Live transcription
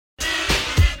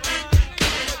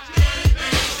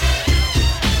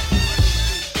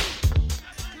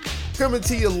Coming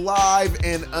to you live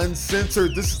and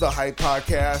uncensored. This is the Hype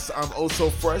Podcast. I'm oh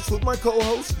so fresh with my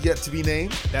co-host, yet to be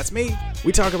named. That's me.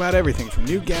 We talk about everything from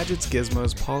new gadgets,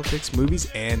 gizmos, politics, movies,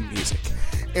 and music.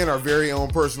 And our very own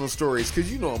personal stories,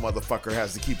 because you know a motherfucker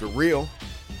has to keep it real.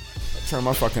 I turn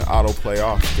my fucking autoplay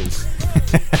off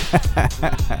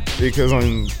because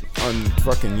on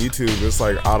fucking YouTube it's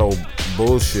like auto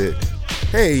bullshit.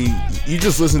 Hey, you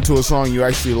just listened to a song you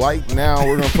actually like. Now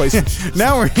we're gonna play some.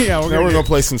 We're gonna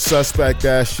play some suspect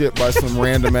ass shit by some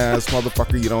random ass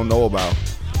motherfucker you don't know about.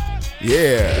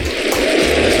 Yeah.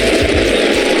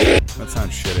 That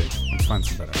sounds shitty. Let's find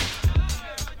some better.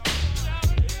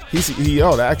 He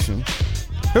yelled action.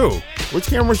 Who? Which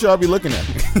camera should I be looking at?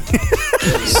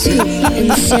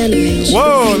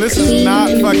 Whoa, this is not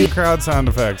fucking crowd sound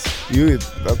effects.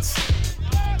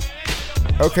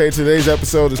 Okay, today's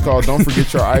episode is called Don't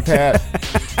Forget Your iPad.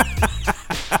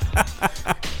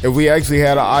 If we actually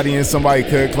had an audience, somebody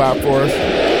could clap for us.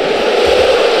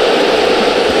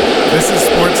 This is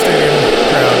sports stadium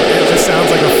crowd. It just sounds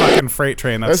like a fucking freight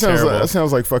train. That's terrible. That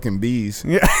sounds like fucking bees.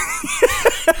 Yeah.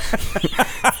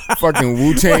 Fucking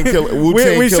Wu-Tang killer bees.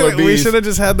 We should have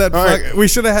just had that. Right. We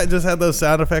should have just had those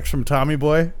sound effects from Tommy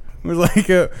Boy. It was like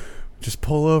just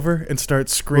pull over and start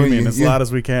screaming as loud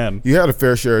as we can. You had a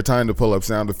fair share of time to pull up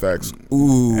sound effects.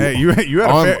 Ooh. Hey, you had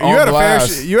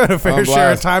a fair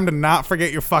share of time to not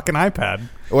forget your fucking iPad.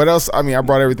 What else? I mean, I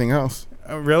brought everything else.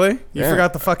 Really? You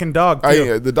forgot the fucking dog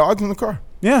too. The dog's in the car.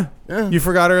 Yeah. You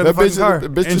forgot her in the fucking car.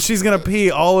 And she's gonna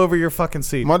pee all over your fucking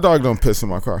seat. My dog don't piss in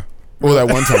my car. Well, that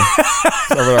one time.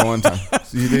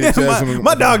 So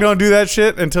my dog don't do that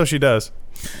shit until she does.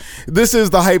 This is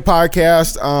the Hype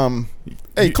Podcast.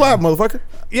 Hey, clap, motherfucker.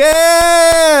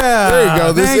 Yeah! There you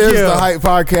go. This is the Hype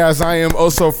Podcast. I am oh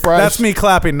so fresh. That's me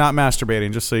clapping, not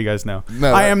masturbating, just so you guys know.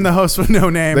 No, I am the host with no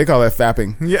name. They call that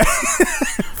fapping. Yeah.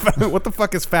 What the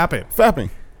fuck is fapping? Fapping.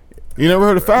 You never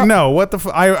heard of fap? No, what the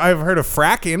fuck? I've heard of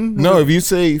fracking. No, if you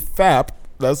say fap,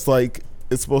 that's like,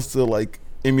 it's supposed to like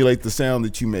emulate the sound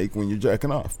that you make when you're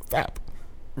jacking off. Fap.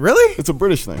 Really? It's a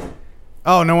British thing.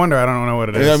 Oh, no wonder I don't know what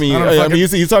it is. I mean,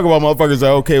 you talk about motherfuckers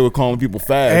that are okay with calling people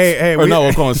fags.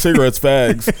 We're calling cigarettes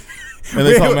fags. And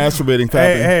they call masturbating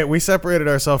fapping. Hey, we separated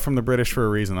ourselves from the British for a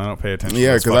reason. I don't pay attention.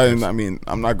 Yeah, because I'm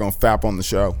not going to fap on the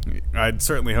show. I'd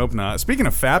certainly hope not. Speaking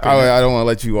of fapping, I don't want to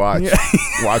let you watch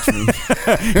me.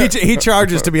 He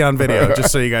charges to be on video,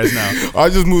 just so you guys know.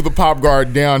 I'll just move the pop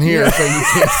guard down here so you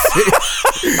can't see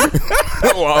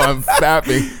while I'm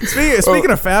fapping.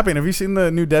 Speaking of fapping, have you seen the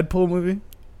new Deadpool movie?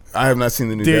 I have not seen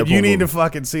the new Deadpool movie. You need to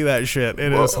fucking see that shit.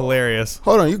 It is hilarious.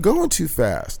 Hold on, you're going too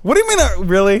fast. What do you mean,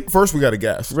 really? First, we got to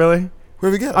guess. Really? Who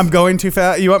have we guessed? I'm going too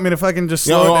fast. You want me to fucking just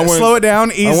slow it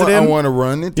down, ease it in? I want to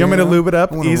run it down. You want me to lube it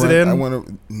up, ease it in? I want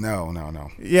to... No.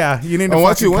 Yeah, you need to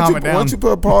fucking calm it down. Why don't you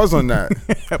put a pause on that?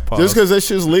 Just because that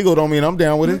shit's legal don't mean I'm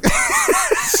down with it.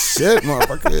 Shit,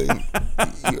 motherfucker.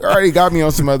 You already got me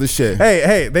on some other shit.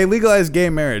 Hey, they legalized gay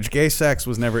marriage. Gay sex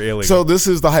was never illegal. So this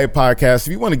is the Hype Podcast.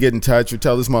 If you want to get in touch or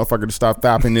tell this motherfucker to stop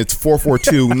fapping, it's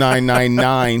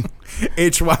 442-999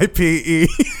 HYPE.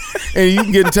 And you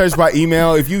can get in touch by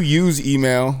email. If you use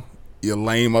email, you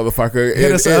lame motherfucker.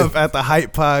 Hit us up at the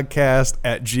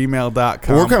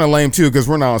hypepodcast@gmail.com. We're kind of lame too because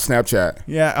we're not on Snapchat.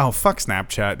 Yeah. Oh, fuck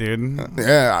Snapchat, dude.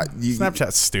 Yeah.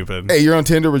 Snapchat's stupid. Hey, you're on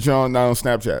Tinder, but you're not on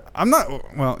Snapchat. I'm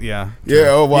not. Well, yeah. Yeah.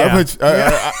 Oh, well, yeah.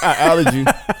 I outed you.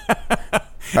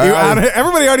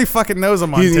 Everybody already fucking knows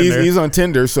I'm on Tinder. He's on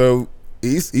Tinder, so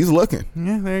he's looking.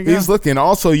 Yeah, there you go. He's looking.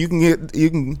 Also, you can get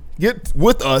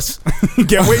with us.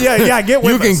 Get with us.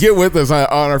 You can get with us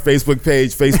on our Facebook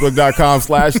page,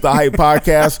 facebook.com/The Hype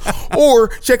Podcast, or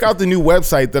check out the new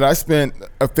website that I spent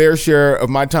a fair share of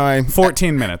my time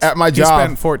 14 minutes at my job. You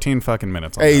spent 14 fucking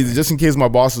minutes on that. Just in case my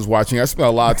boss is watching, I spent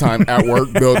a lot of time at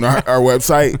work building our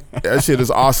website. That shit is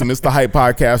awesome. It's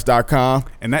thehypepodcast.com.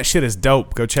 And that shit is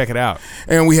dope. Go check it out.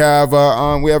 And we have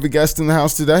a guest in the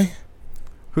house today.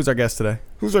 Who's our guest today?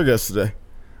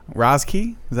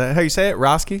 Rawzky? Is that how you say it?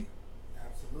 Rawzky?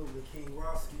 Absolutely, King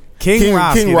Rawzky. King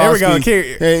Rawzky. There we go.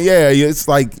 Yeah, it's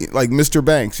like Mr.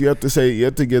 Banks. You have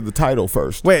to give the title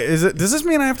first. Wait, does this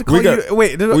mean I have to call you?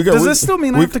 Wait, does this still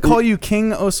mean I have to call you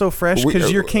King Oh So Fresh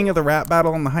because you're king of the rap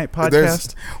battle on the Hype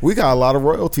Podcast? We got a lot of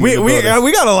royalty. We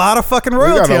got a lot of fucking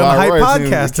royalty on the Hype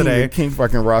Podcast today. King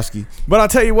fucking Rawzky. But I'll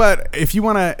tell you what, if you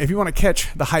wanna catch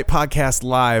the Hype Podcast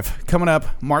live, coming up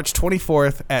March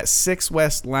 24th at 6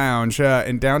 West Lounge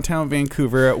in downtown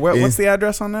Vancouver. What's the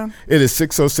address on that? It is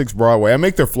 606 Broadway. I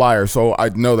make their flyers flyer, so I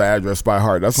know the address by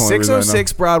heart. That's the only reason I know.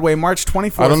 606 Broadway, March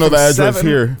 24th. I don't know the address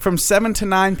here. From 7 to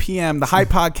 9 p.m., the Hype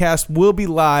Podcast will be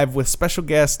live with special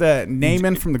guest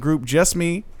Naaman from the group Just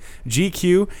Me,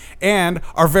 GQ, and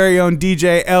our very own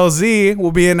DJ LZ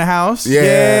will be in the house.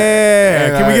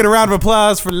 Yeah. Can we get a round of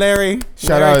applause for Larry?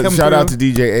 Shout out to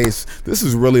DJ Ace. This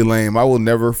is really lame. I will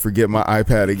never forget my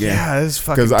iPad again. Yeah, this is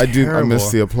fucking terrible. I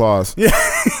miss the applause. Yeah.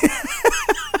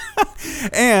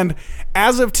 And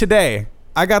as of today,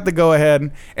 I got the go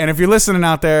ahead. And if you're listening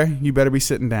out there, you better be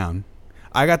sitting down.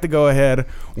 I got the go ahead.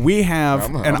 We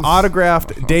have an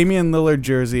autographed Damian Lillard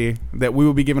jersey that we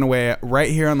will be giving away right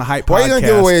here on the Hype Podcast. Why are you going to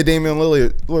give away a Damian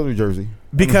Lillard jersey?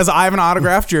 Because I have an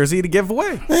autographed jersey to give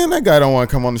away. Man, that guy don't want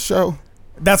to come on the show.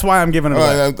 That's why I'm giving it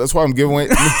away. That's why I'm giving away.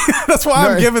 That's why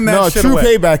I'm giving that shit away.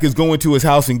 True payback is going to his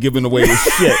house and giving away his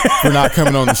shit for not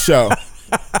coming on the show.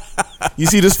 You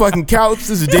see this fucking couch?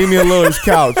 This is Damian Lillard's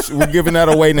couch. We're giving that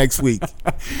away next week.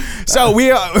 So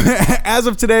we are, as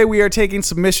of today, we are taking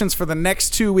submissions for the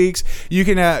next 2 weeks. You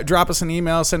can drop us an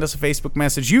email, send us a Facebook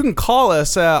message. You can call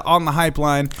us on the Hype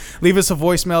line, leave us a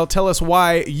voicemail, tell us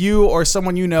why you or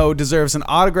someone you know deserves an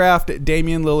autographed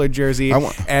Damian Lillard jersey,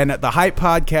 and the Hype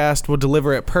Podcast will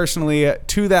deliver it personally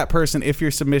to that person if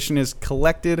your submission is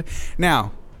collected.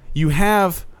 Now, you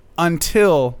have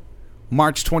until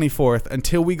March 24th,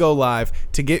 until we go live,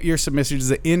 to get your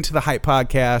submissions into the Hype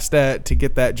Podcast to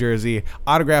get that jersey,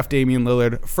 autographed Damian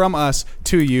Lillard from us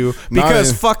to you.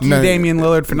 Because fuck you, Damian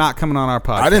Lillard, for not coming on our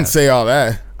podcast. I didn't say all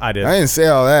that. I did. I didn't say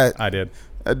all that. I did.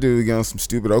 That dude got on some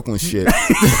stupid Oakland shit. That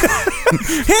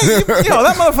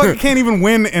motherfucker can't even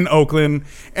win in Oakland,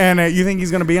 and you think he's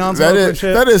going to be on some Oakland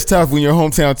shit? That is tough when your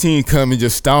hometown team come and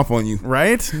just stomp on you.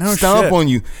 Right? No stomp shit. on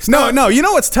you. No, you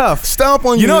know what's tough? Stomp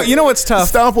on you. You know what's tough?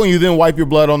 Stomp on you, then wipe your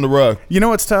blood on the rug. You know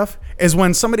what's tough? Is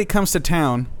when somebody comes to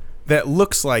town that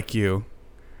looks like you,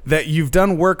 that you've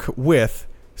done work with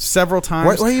several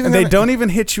times, and they don't even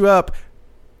hit you up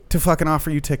to fucking offer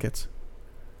you tickets.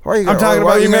 Why are we going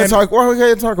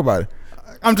to talk about it?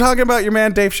 I'm talking about your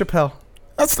man Dave Chappelle.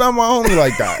 That's not my homie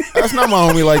like that. That's not my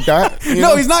homie like that.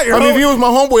 No, he's not your homie. I mean, if he was my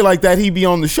homeboy like that, he'd be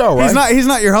on the show, right? He's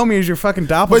not your homie. He's your fucking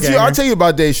doppelganger. But I'll tell you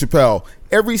about Dave Chappelle.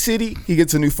 Every city, he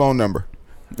gets a new phone number.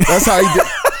 That's how he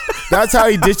that's how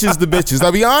he ditches the bitches.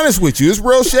 I'll be honest with you. It's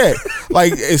real shit.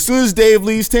 Like, as soon as Dave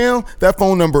leaves town, that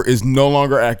phone number is no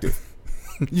longer active.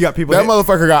 You got people. That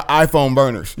motherfucker got iPhone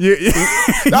burners.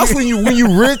 That's when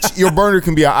you rich, your burner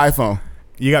can be an iPhone.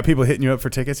 You got people hitting you up for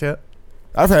tickets yet?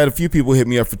 I've had a few people hit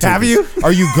me up for tickets. Have you?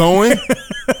 Are you going?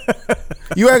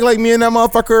 You act like me and that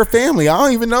motherfucker are family. I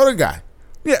don't even know the guy.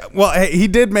 Yeah, well, he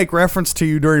did make reference to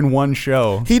you during one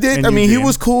show. He did. I mean, he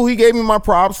was cool. He gave me my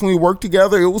props when we worked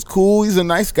together. It was cool. He's a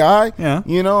nice guy. Yeah.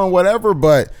 You know, and whatever.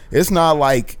 But it's not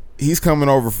like he's coming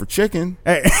over for chicken.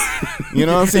 Hey. You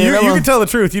know what I'm saying? You can tell the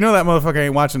truth. You know that motherfucker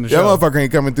ain't watching the show. That motherfucker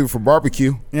ain't coming through for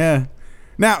barbecue. Yeah.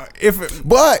 Now,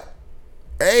 But,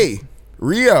 hey,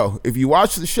 Rio, if you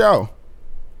watch the show,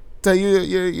 tell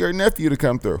your nephew to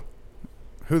come through.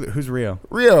 Who's Rio?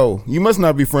 Rio. You must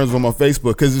not be friends with him on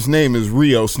Facebook because his name is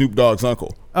Rio, Snoop Dogg's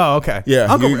uncle. Oh, okay. Yeah.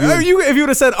 Uncle, if you would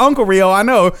have said Uncle Rio, I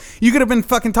know you could have been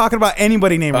fucking talking about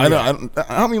anybody named Rio. I know.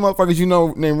 How many motherfuckers you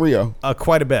know named Rio?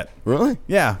 Quite a bit. Really?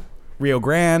 Yeah. Rio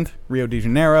Grande, Rio de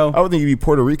Janeiro. I would think you'd be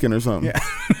Puerto Rican or something. Yeah.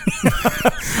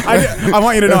 I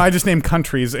want you to know I just named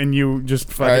countries and you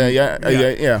just fucking... Yeah.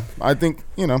 I think,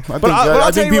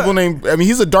 I think people name... I mean,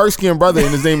 he's a dark-skinned brother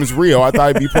and his name is Rio. I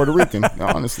thought he'd be Puerto Rican,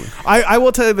 honestly. I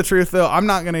will tell you the truth, though. I'm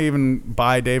not going to even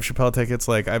buy Dave Chappelle tickets.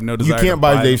 Like, I have no desire You can't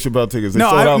buy Dave Chappelle tickets. They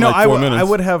sold out in like 4 minutes. I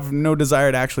would have no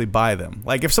desire to actually buy them.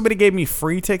 Like, if somebody gave me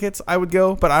free tickets, I would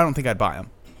go, but I don't think I'd buy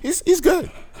them. He's good.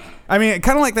 I mean,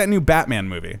 kind of like that new Batman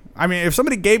movie. I mean, if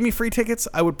somebody gave me free tickets,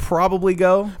 I would probably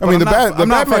go. I mean, the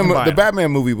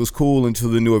Batman movie was cool until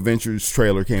the new Avengers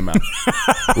trailer came out.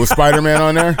 With Spider-Man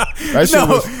on there? That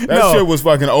shit was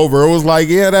fucking over. It was like,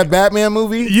 that Batman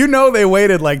movie? You know they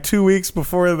waited like 2 weeks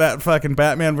before that fucking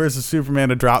Batman versus Superman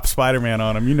to drop Spider-Man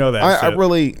on him. You know that shit.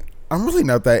 I'm really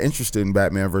not that interested in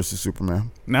Batman versus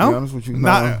Superman. No? To be honest with you.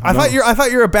 I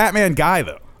thought you were a Batman guy,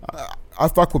 though. I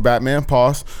fuck with Batman,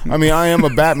 pause. I mean, I am a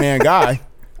Batman guy.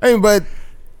 I mean, but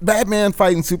Batman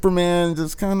fighting Superman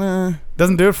just kind of...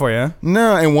 Doesn't do it for you, huh?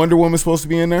 No, and Wonder Woman's supposed to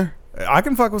be in there? I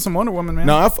can fuck with some Wonder Woman, man.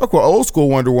 No, I fuck with old school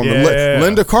Wonder Woman. Yeah.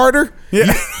 Linda Carter?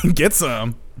 Yeah, get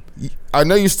some. I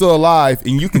know you're still alive,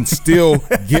 and you can still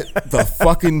get the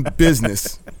fucking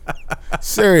business.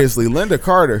 Seriously, Linda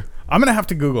Carter. I'm going to have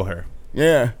to Google her.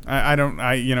 Yeah,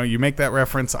 you make that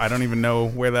reference. I don't even know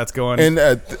where that's going.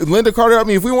 And Linda Carter. I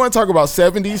mean, if we want to talk about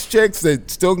 70s chicks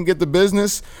that still can get the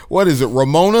business, what is it?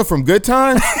 Ramona from Good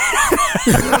Times,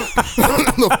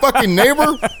 the fucking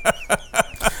neighbor.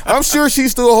 I'm sure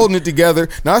she's still holding it together.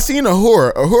 Now I seen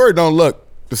Ahura. Ahura don't look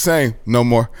the same no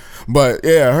more. But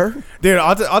yeah, her. Dude,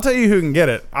 I'll tell you who can get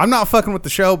it. I'm not fucking with the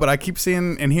show, but I keep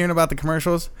seeing and hearing about the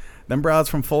commercials. Them broads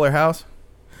from Fuller House.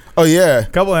 Oh yeah, a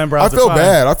couple of them broads. I feel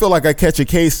bad. I feel like I catch a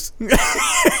case.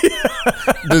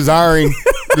 desiring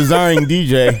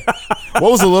DJ.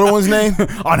 What was the little one's name?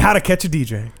 On How to Catch a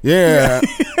DJ. Yeah.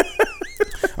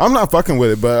 I'm not fucking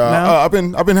with it, but No?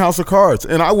 I've been House of Cards,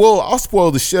 and I'll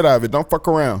spoil the shit out of it. Don't fuck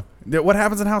around. What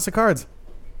happens in House of Cards?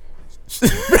 This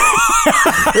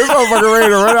motherfucker ready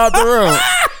to run out the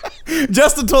room.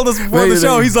 Justin told us before the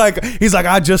show. He's like,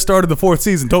 I just started the 4th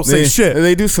season. Don't say shit.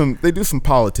 They do some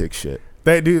politics shit.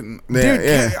 They do, dude.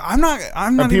 Yeah. I'm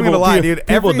not even gonna lie, dude.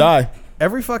 People die.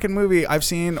 Every fucking movie I've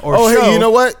seen or show. Hey, you know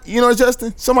what? You know,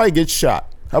 Justin, somebody gets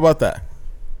shot. How about that?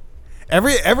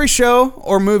 Every show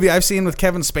or movie I've seen with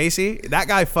Kevin Spacey, that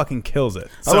guy fucking kills it.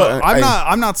 So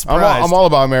I'm not surprised. I'm all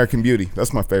about American Beauty.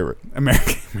 That's my favorite.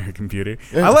 American Beauty.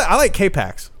 Yeah. I like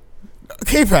K-Pax.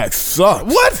 K-Pax sucks.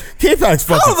 What? K-Pax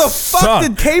fucking How the suck. fuck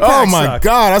did K-Pax Oh my suck?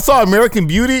 God. I saw American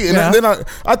Beauty and then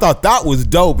I thought that was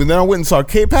dope. And then I went and saw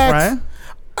K-Pax. Right?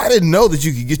 I didn't know that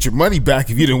you could get your money back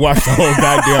if you didn't watch the whole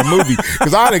goddamn movie.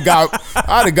 Because I'd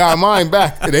have got mine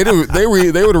back. They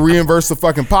would have reimbursed the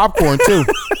fucking popcorn too.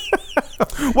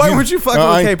 Why weren't you fucking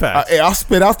with K-Pax? I'll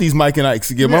spit out these Mike and Ikes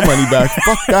to get my money back.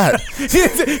 Fuck that.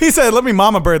 He said, "Let me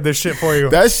mama bird this shit for you."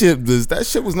 That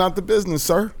shit was not the business,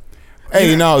 sir.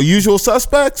 Hey, no, Usual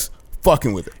Suspects,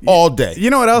 fucking with it all day. You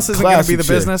know what else isn't going to be the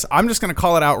shit. business? I'm just going to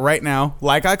call it out right now,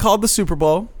 like I called the Super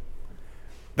Bowl.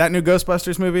 That new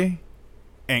Ghostbusters movie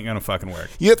ain't gonna fucking work.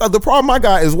 Yeah, the problem I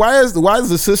got is why is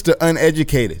the sister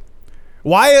uneducated?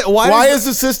 Why is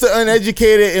the sister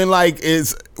uneducated and like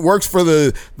works for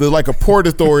the like a port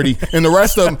authority and the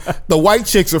rest of them, the white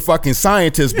chicks are fucking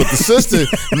scientists, but the sister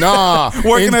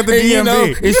working at the DMV. You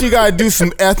know, and she gotta do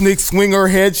some ethnic swinger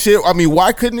head shit. I mean,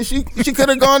 why couldn't she could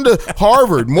have gone to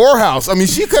Harvard, Morehouse. I mean,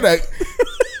 she could have.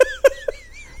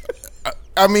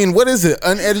 I mean, what is it?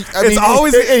 It's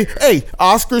always hey,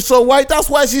 Oscar's so white. That's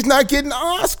why she's not getting an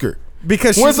Oscar.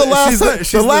 Because when's the last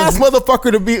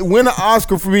motherfucker to win an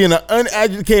Oscar for being an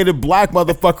uneducated black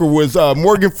motherfucker was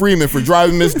Morgan Freeman for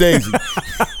Driving Miss Daisy.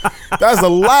 That's the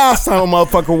last time a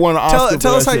motherfucker won an Oscar.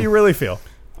 Tell us how you really feel.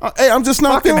 Hey, I'm just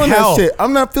not feeling that shit.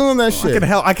 I'm not feeling that shit. Fucking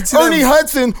hell, I can see Ernie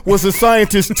Hudson was a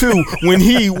scientist too when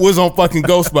he was on fucking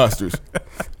Ghostbusters.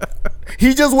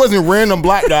 He just wasn't random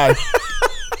black guy.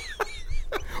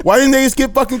 Why didn't they just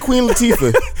get fucking Queen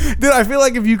Latifah? Dude, I feel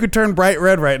like if you could turn bright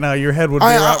red right now, your head would be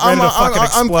ready to fucking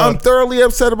explode. I'm thoroughly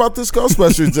upset about this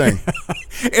Ghostbusters thing.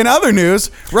 In other news,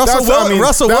 Russell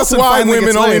Wilson. That's why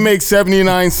women only make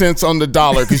 79 cents on the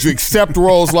dollar, because you accept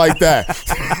roles like that.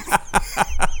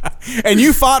 And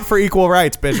you fought for equal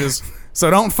rights, bitches. So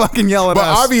don't fucking yell at us.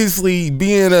 But obviously,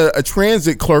 being a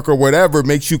transit clerk or whatever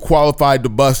makes you qualified to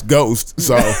bust ghost.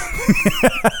 So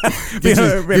being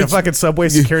a fucking subway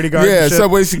security guard. Yeah,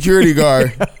 subway security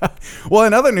guard. Well,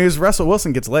 in other news, Russell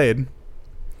Wilson gets laid.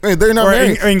 Hey, they're not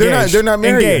married. Engaged. They're not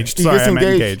married. Engaged. He Sorry, gets I meant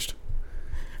engaged.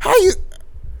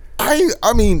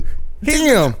 I mean,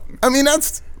 damn. I mean,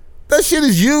 that shit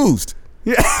is used.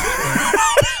 Yeah.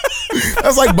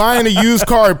 That's like buying a used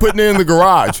car and putting it in the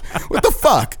garage. What the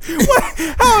fuck? What?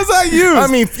 How is that used? I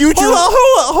mean, Future.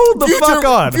 Hold the fuck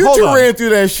on. Future ran through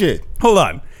that shit. Hold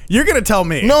on. You're gonna tell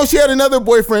me? No, she had another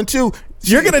boyfriend too.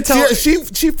 You're gonna tell she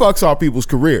fucks all people's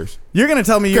careers. You're gonna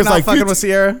tell me you're not fucking with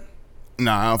Sierra?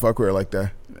 Nah, I don't fuck with her like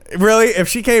that. Really? If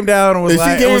she came down and was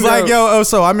like, yo,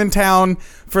 so I'm in town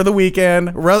for the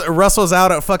weekend. Russell's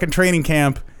out at fucking training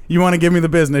camp. You want to give me the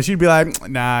business? You'd be like,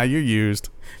 nah, you're used.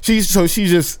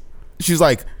 She's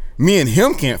like, me and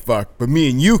him can't fuck, but me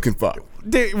and you can fuck.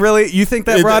 Dude, really? You think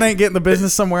that broad ain't getting the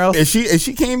business somewhere else? If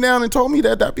she came down and told me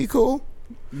that'd be cool.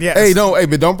 Yes. Hey,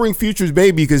 but don't bring Future's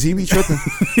baby because he be tripping.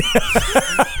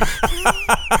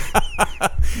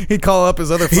 He'd call up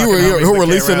his other fucking homies. He'll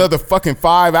release another fucking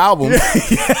 5 albums. Of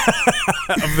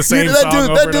the same song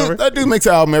over. That dude makes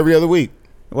an album every other week.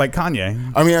 Like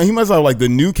Kanye. I mean, he must have like the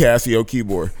new Casio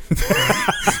keyboard.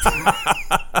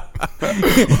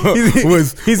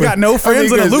 He's got no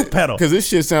friends and a loop pedal. Because this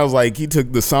shit sounds like he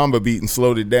took the samba beat and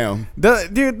slowed it down.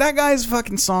 Dude, that guy's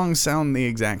fucking songs sound the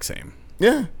exact same.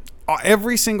 Yeah.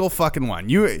 Every single fucking one.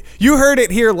 You heard it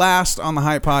here last on the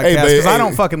Hype Podcast because I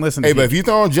don't fucking listen to but if you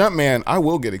throw on Jumpman, I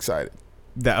will get excited.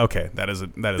 That's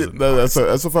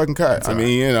a fucking cut. I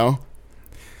mean, you know.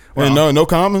 Well, no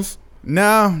commas.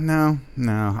 No.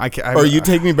 Or you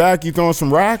take me back, you throwing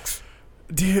some racks?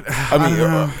 Dude, I mean,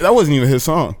 that wasn't even his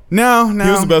song. No.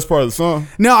 He was the best part of the song.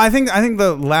 No, I think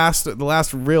the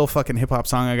last real fucking hip hop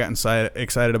song I got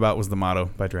excited about was "The Motto"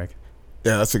 by Drake.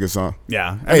 Yeah, that's a good song.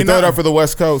 Yeah. Hey, throw it up for the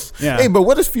West Coast. Yeah. Hey, but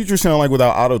what does Future sound like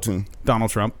without auto-tune?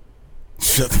 Donald Trump.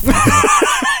 Shut the fuck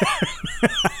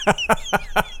up.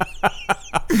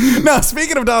 No,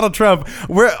 speaking of Donald Trump,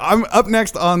 I'm up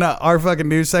next on our fucking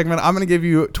news segment. I'm going to give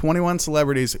you 21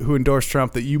 celebrities who endorse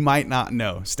Trump that you might not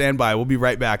know. Stand by. We'll be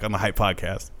right back on the Hype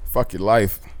Podcast. Fuck your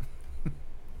life.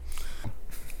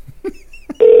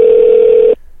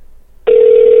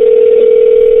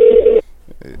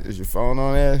 Is your phone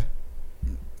on there?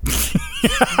 You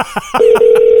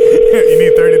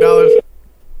need $30?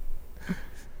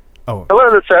 Oh.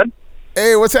 Hello, this is Ed.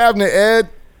 Hey, what's happening, Ed?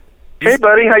 Hey,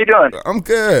 buddy. How you doing? I'm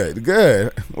good.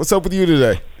 Good. What's up with you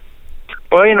today?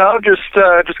 Well, just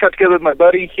got together with my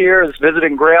buddy here. Is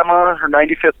visiting Grandma. Her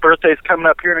 95th birthday's coming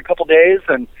up here in a couple days,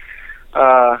 and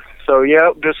so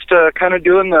yeah, just kind of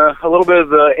doing a little bit of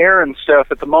the errand stuff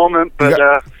at the moment.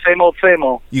 But same old, same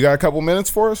old. You got a couple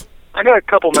minutes for us? I got a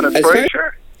couple minutes for you.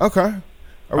 Sure. Okay.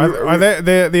 Are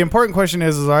they, the important question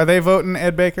is are they voting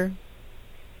Ed Baker?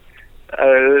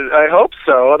 I hope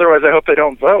so. Otherwise, I hope they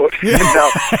don't vote. No,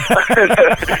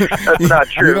 that's not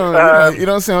true. You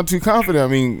don't sound too confident. I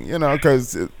mean,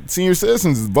 because senior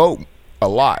citizens vote a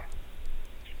lot.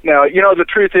 Now, the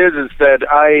truth is that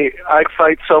I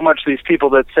fight so much these people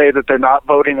that say that they're not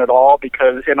voting at all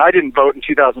and I didn't vote in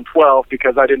 2012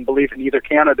 because I didn't believe in either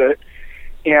candidate.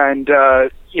 And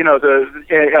and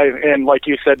like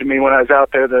you said to me when I was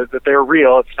out there, that they're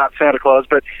real. It's not Santa Claus,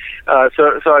 but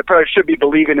so I probably should be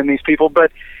believing in these people.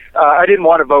 But I didn't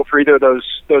want to vote for either of those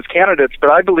candidates.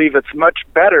 But I believe it's much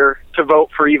better to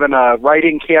vote for even a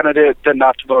writing candidate than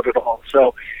not to vote at all.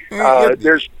 So you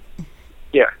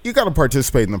got to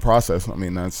participate in the process.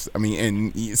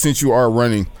 And since you are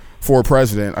running for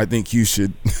president, I think you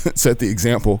should set the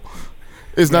example.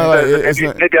 It's not like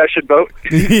maybe I should vote.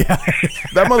 Yeah,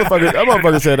 that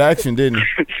motherfucker said action, didn't he?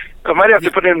 I might have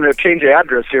to put in a change of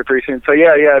address here pretty soon. So yeah,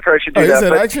 I probably should do that. He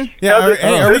said action?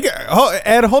 Yeah. Are we good?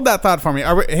 Ed, hold that thought for me.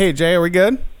 Hey, Jay, are we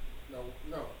good?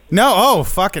 No. Oh,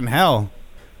 fucking hell!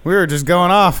 We were just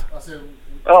going off.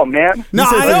 Oh man! No,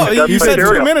 I know. You said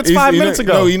 2 minutes, 5 minutes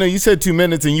ago. No, you said 2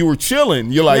 minutes, and you were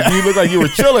chilling. You look like you were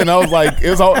chilling. I was like, it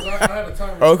was all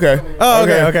okay. Oh,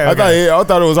 okay. I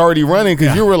thought it was already running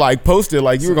because you were like posted,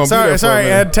 like you were gonna be there. Sorry,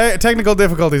 Ed. Technical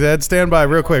difficulties, Ed. Stand by,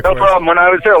 real quick. No problem. When I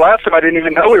was there last time, I didn't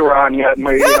even know we were on yet. And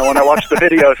when I watched the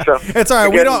video, so it's all right.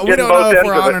 We don't know if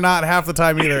we're on or not half the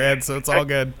time either, Ed. So it's all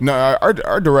good. No,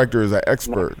 our director is an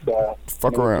expert.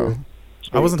 Fuck around.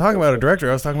 I wasn't talking about a director.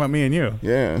 I was talking about me and you.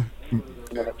 Yeah.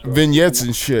 Vignettes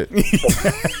and shit.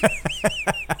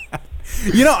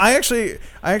 I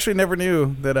actually never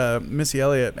knew that Missy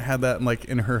Elliott had that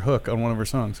in her hook on one of her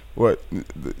songs. What?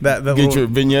 That get little, your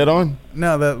vignette on?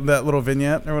 No, that little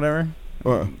vignette or whatever.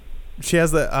 What? She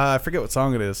has the I forget what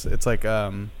song it is. It's like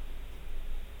I'll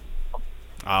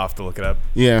have to look it up.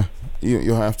 Yeah,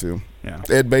 you'll have to. Yeah.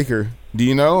 Ed Baker. Do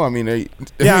you know? I mean,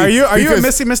 are you a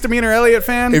Missy Misdemeanor Elliott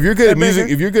fan? If you're good at music,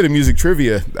 if you're good at music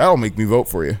trivia, that'll make me vote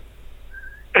for you.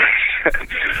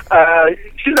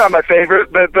 She's not my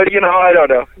favorite, but I don't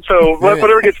know. So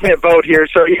whatever gets me a vote here.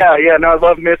 So no, I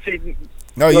love Missy.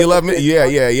 No, you love me. Yeah.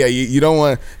 You don't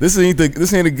want. This ain't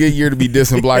a good year to be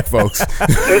dissing black folks.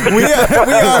 we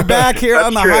are back here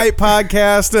on the Hype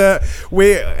Podcast.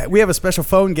 We have a special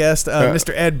phone guest,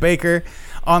 Mr. Ed Baker,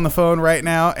 on the phone right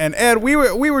now. And Ed, we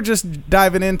were just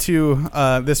diving into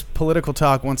this political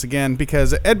talk once again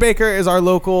because Ed Baker is our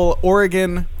local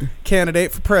Oregon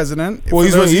candidate for president. Well,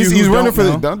 he's running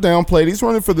for don't downplay it. He's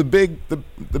running for the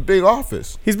big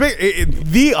office. He's big,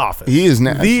 the office. He is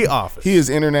national. The office. He is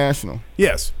international.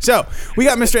 Yes. So we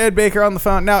got Mr. Ed Baker on the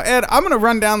phone now. Ed, I'm going to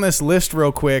run down this list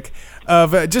real quick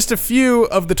of just a few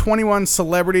of the 21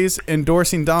 celebrities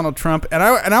endorsing Donald Trump, and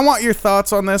I want your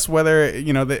thoughts on this, whether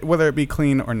it be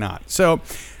clean or not. So,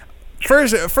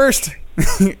 first,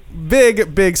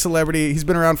 big celebrity. He's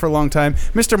been around for a long time.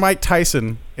 Mr. Mike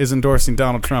Tyson is endorsing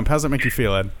Donald Trump. How does that make you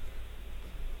feel, Ed?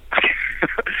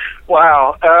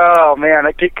 Wow. Oh man.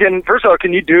 First of all,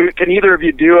 can either of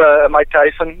you do a Mike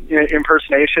Tyson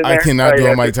impersonation? I cannot do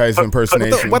a Mike Tyson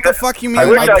impersonation. What the fuck you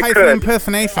mean Mike Tyson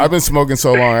impersonation? I've been smoking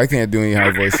so long, I can't do any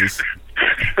high voices.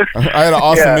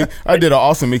 I did an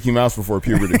awesome Mickey Mouse before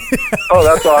puberty. Oh,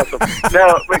 that's awesome.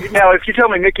 Now, if you tell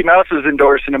me Mickey Mouse is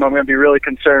endorsing him, I'm going to be really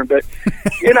concerned. But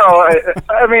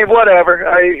I mean, whatever.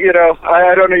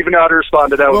 I don't even know how to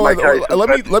respond to that with Mike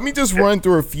Tyson. Let me just run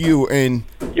through a few, and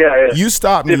you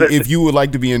stop me if you would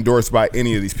like to be endorsed by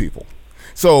any of these people.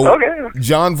 So,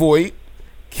 John Voight,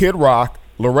 Kid Rock,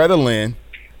 Loretta Lynn,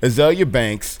 Azalea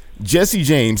Banks, Jesse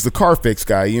James, the Carfix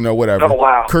guy, whatever. Oh,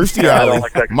 wow. Kirstie Alley,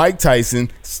 Mike Tyson,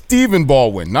 Stephen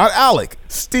Baldwin, not Alec,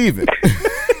 Stephen.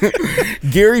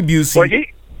 Gary Busey. Well,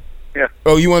 yeah.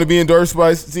 Oh, you want to be endorsed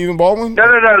by Stephen Baldwin? No.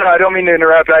 I don't mean to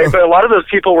interrupt. But a lot of those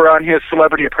people were on his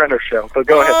Celebrity Apprentice show. So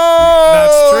go ahead. Oh,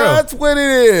 That's true. That's what it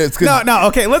is. No.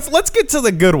 Okay, let's get to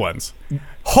the good ones.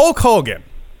 Hulk Hogan.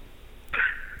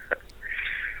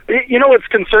 You know what's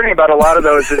concerning about a lot of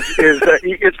those is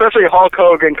especially Hulk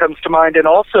Hogan comes to mind, and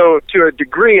also to a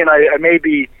degree, and I may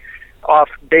be off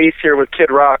base here with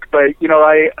Kid Rock, but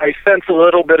I sense a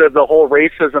little bit of the whole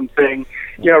racism thing.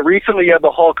 Recently you had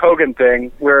the Hulk Hogan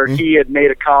thing where he had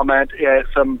made a comment,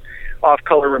 some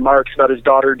off-color remarks about his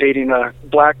daughter dating a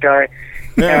black guy,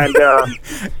 and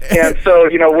so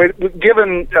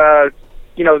given that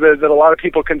a lot of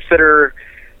people consider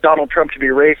Donald Trump to be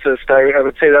racist, I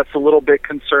would say that's a little bit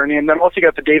concerning. And then also you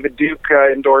got the David Duke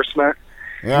endorsement.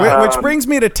 Yeah. Which brings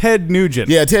me to Ted Nugent.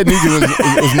 Yeah, Ted Nugent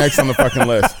was next on the fucking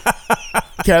list.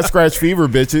 Cat scratch fever,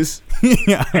 bitches.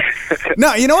 Yeah.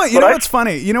 No, you know what? What's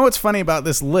funny? You know what's funny about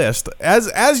this list?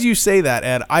 As you say that,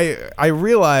 Ed, I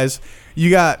realize you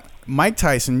got Mike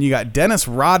Tyson, you got Dennis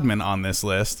Rodman on this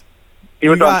list.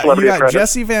 You got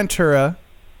Jesse Ventura,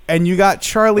 and you got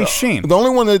Charlie Sheen. The only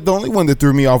one that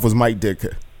threw me off was Mike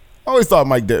Ditka. I always thought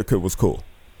Mike Ditka was cool.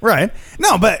 Right.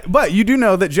 No, but you do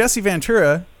know that Jesse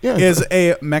Ventura is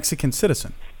a Mexican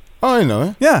citizen. Oh, I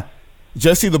know. Yeah.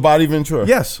 Jesse the Body Ventura.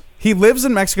 Yes. He lives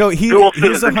in Mexico. Dual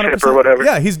citizenship 100%, or whatever.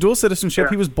 Yeah, he's dual citizenship. Yeah.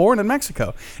 He was born in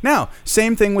Mexico. Now,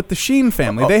 same thing with the Sheen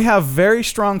family. They have very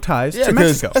strong ties to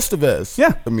Mexico. Estevez.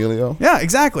 Yeah. Emilio. Yeah,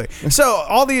 exactly. So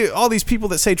all these people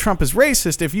that say Trump is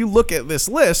racist, if you look at this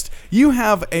list, you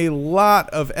have a lot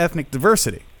of ethnic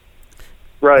diversity.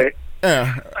 Right.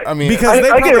 Yeah. I mean, because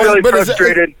I get really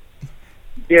frustrated.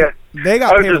 Yeah. They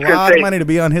got paid a lot of money to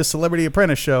be on his Celebrity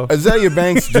Apprentice show. Azalea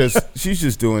Banks she's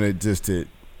just doing it just to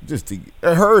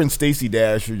her and Stacey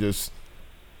Dash are just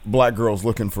black girls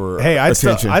looking for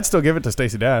attention. I'd still give it to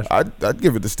Stacey Dash. I'd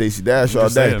give it to Stacey Dash all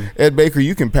day. Saying. Ed Baker,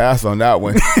 you can pass on that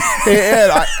one. Hey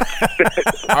Ed,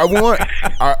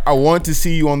 I want to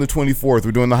see you on the 24th.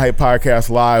 We're doing the Hype Podcast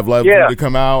live. Love you to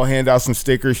come out, hand out some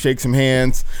stickers, shake some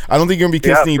hands. I don't think you're gonna be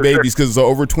kissing any babies because it's an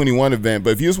over 21 event.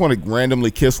 But if you just want to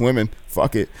randomly kiss women,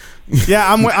 fuck it.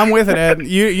 Yeah, I'm with it, Ed.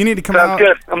 You need to come out. Sounds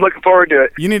good. I'm looking forward to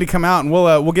it. You need to come out, and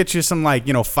we'll get you some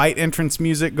fight entrance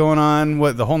music going on.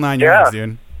 The whole 9 yards,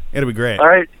 dude. It'll be great. All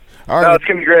right. No, it's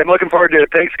gonna be great. I'm looking forward to it.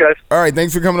 Thanks, guys. All right,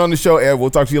 thanks for coming on the show, Ed. We'll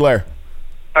talk to you later.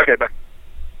 Okay, bye.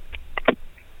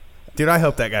 Dude, I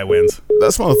hope that guy wins.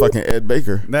 That's motherfucking Ed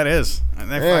Baker. That is.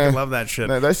 I fucking love that shit.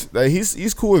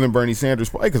 He's cooler than Bernie Sanders,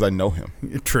 probably because I know him.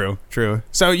 True.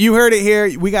 So you heard it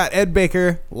here. We got Ed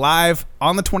Baker live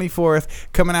on the 24th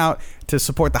coming out to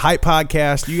support the Hype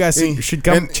Podcast. You guys should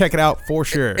come check it out for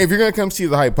sure. If you're going to come see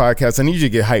the Hype Podcast, I need you to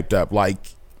get hyped up like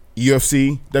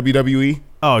UFC, WWE.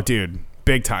 Oh, dude.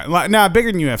 Big time. Nah,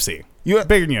 bigger than UFC.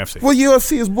 Bigger than UFC. Well,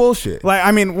 UFC is bullshit.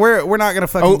 I mean, we're not gonna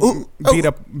fucking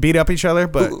beat up each other,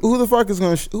 but who the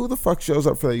fuck shows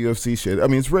up for that UFC shit? I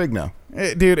mean, it's rigged now,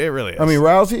 dude. It really is. I mean,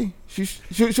 Rousey,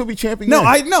 she'll be champion.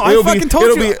 I fucking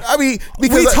told you.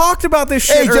 We talked about this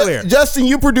shit earlier. Justin,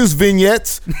 you produce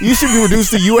vignettes. You should be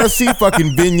producing the UFC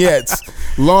fucking vignettes.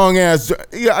 Long ass.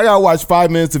 Yeah, I gotta watch 5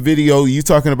 minutes of video. You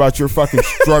talking about your fucking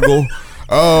struggle.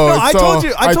 Oh, no, I told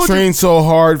you. I trained so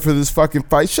hard for this fucking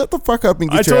fight. Shut the fuck up and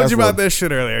get your ass. I told you about this shit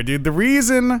earlier, dude. The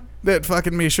reason that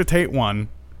fucking Miesha Tate won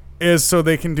is so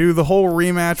they can do the whole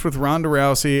rematch with Ronda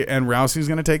Rousey, and Rousey's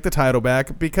going to take the title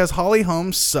back because Holly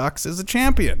Holm sucks as a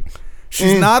champion.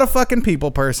 She's not a fucking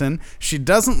people person. She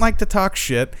doesn't like to talk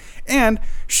shit, and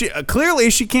she clearly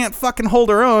she can't fucking hold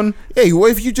her own. Hey,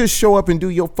 what if you just show up and do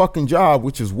your fucking job,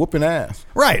 which is whooping ass?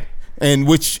 Right. And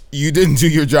which you didn't do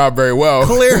your job very well.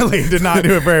 Clearly did not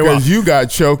do it very well. Because you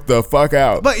got choked the fuck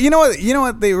out. But you know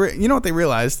what they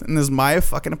realized, and this is my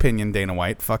fucking opinion, Dana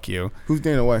White. Fuck you. Who's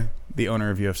Dana White? The owner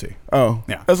of UFC. Oh.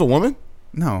 Yeah. As a woman?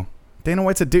 No. Dana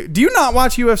White's a dude. Do you not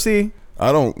watch UFC?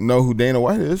 I don't know who Dana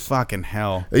White is. Fucking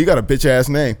hell. You got a bitch ass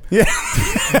name. Yeah.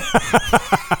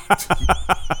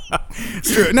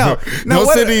 It's true. No, don't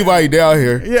send anybody down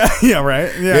here. Yeah,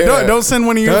 right. Yeah. Don't send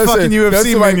one of your fucking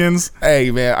UFC minions.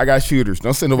 Hey man, I got shooters.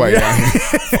 Don't send nobody down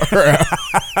here.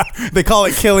 They call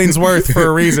it Killingsworth for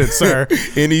a reason, sir.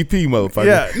 NEP, motherfucker.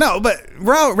 Yeah. No, but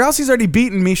Rousey's already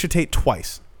beaten Miesha Tate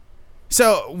twice.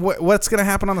 So what's going to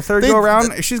happen on the third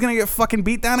go-around? She's going to get fucking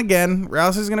beat down again.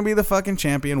 Rousey's going to be the fucking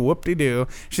champion. Whoop-de-doo.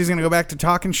 She's going to go back to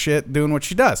talking shit, doing what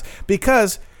she does.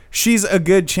 Because she's a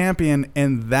good champion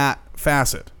in that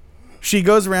facet. She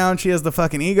goes around. She has the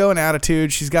fucking ego and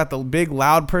attitude. She's got the big,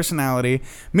 loud personality.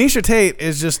 Miesha Tate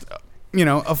is just,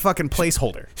 a fucking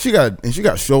placeholder. She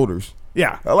got shoulders.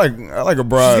 Yeah. I like a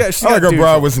broad. She's I like got a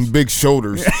broad dude with some big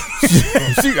shoulders.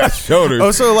 She got shoulders.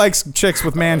 Oh, so likes chicks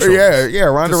with man shoulders. Yeah.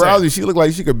 Ronda Rousey, she looked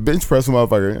like she could bench press a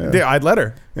motherfucker. Yeah, I'd let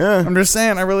her. Yeah. I'm just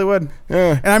saying, I really would.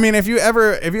 Yeah. And I mean, if you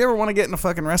ever want to get in a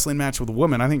fucking wrestling match with a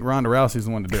woman, I think Ronda Rousey's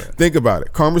the one to do it. Think about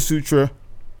it. Kama Sutra,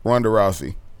 Ronda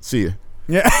Rousey. See ya.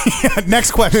 Yeah.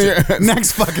 Next question.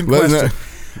 Next fucking question.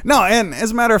 No, and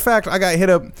as a matter of fact, I got hit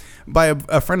up by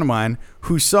a friend of mine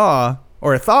who saw,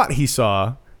 or thought he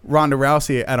saw, Ronda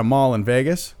Rousey at a mall in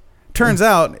Vegas. Turns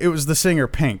out it was the singer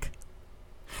Pink.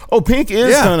 Oh, Pink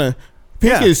is kind of...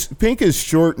 Pink is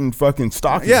short and fucking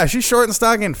stocky. Yeah, she's short and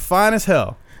stocky and fine as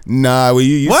hell. Nah, well,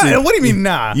 you What? see, What do you mean,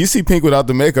 nah? You see Pink without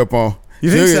the makeup on.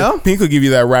 You think so? Pink will give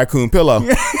you that raccoon pillow.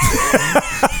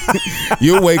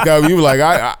 You'll wake up, you be like,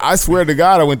 I swear to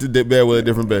God I went to bed with a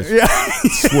different bitch. Yeah.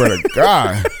 Swear to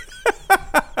God.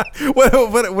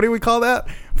 What do we call that?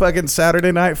 Fucking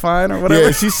Saturday Night Fine or whatever?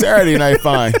 Yeah, she's Saturday Night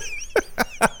Fine.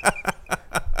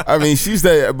 I mean, she's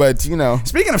there, but you know.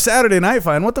 Speaking of Saturday Night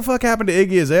Fine, what the fuck happened to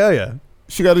Iggy Azalea?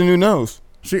 She got a new nose.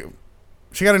 She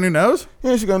got a new nose?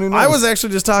 Yeah, she got a new nose. I was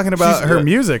actually just talking about her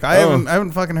music. I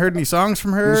haven't fucking heard any songs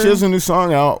from her. She has a new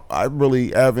song out. I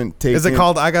really haven't taken. Is it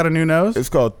called I Got a New Nose? It's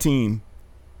called Team.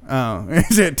 Oh,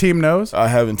 is it Team Nose? I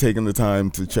haven't taken the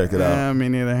time to check it out. Yeah, me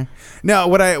neither. No,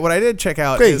 what I did check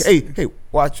out Hey, is... hey,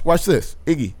 watch this.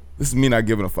 Iggy, this is me not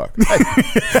giving a fuck. Hey.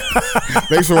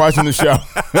 Thanks for watching the show.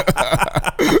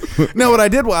 No, what I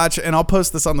did watch, and I'll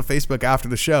post this on the Facebook after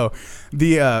the show,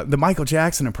 the Michael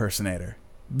Jackson impersonator.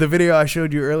 The video I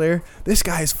showed you earlier, this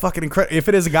guy is fucking incredible. If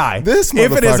it is a guy. If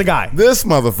it is a guy. This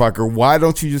motherfucker, why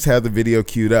don't you just have the video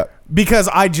queued up? Because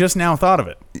I just now thought of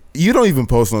it. You don't even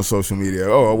post on social media.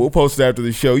 Oh, we'll post it after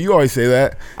the show. You always say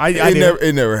that.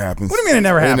 It never happens. What do you mean it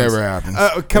never happens? It never happens.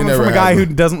 Coming from a guy who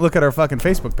doesn't look at our fucking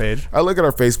Facebook page. I look at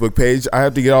our Facebook page. I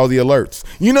have to get all the alerts.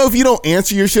 You know, if you don't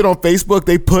answer your shit on Facebook,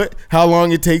 they put how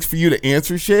long it takes for you to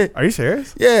answer shit. Are you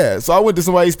serious? Yeah. So I went to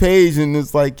somebody's page and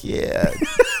it's like, yeah, it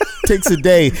takes a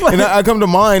day. And I come to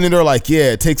mine and they're like,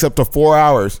 yeah, it takes up to 4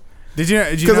 hours. Did you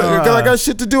know? Because I got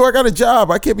shit to do. I got a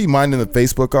job. I can't be minding the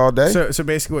Facebook all day. So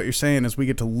basically what you're saying is we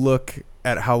get to look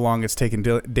at how long it's taken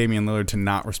Damian Lillard to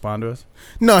not respond to us?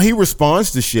 No, he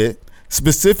responds to shit.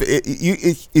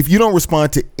 If you don't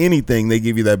respond to anything, they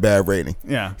give you that bad rating.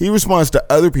 Yeah. He responds to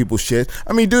other people's shit.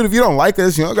 I mean, dude, if you don't like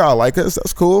us, you don't gotta like us.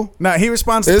 That's cool. No, he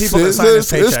responds to people that sign his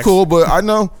paychecks. It's cool, but I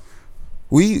know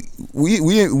we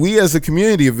as a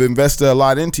community have invested a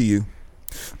lot into you.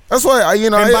 That's why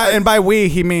and by we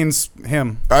he means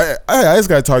him. I just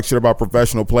gotta talk shit about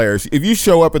professional players. If you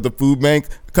show up at the food bank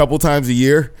a couple times a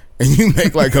year and you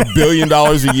make like $1 billion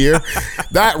a year,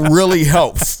 that really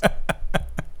helps.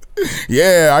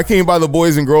 Yeah, I came by the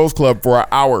Boys and Girls Club for an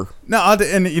hour. No,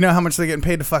 and you know how much they're getting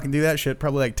paid to fucking do that shit?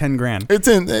 Probably like $10,000.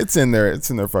 It's in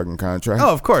their fucking contract.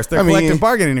 Oh, of course, their collective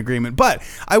bargaining agreement. But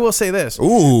I will say this.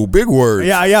 Ooh, big words.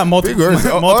 Yeah, multiple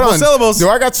syllables. Do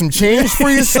I got some change for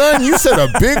you, son? You said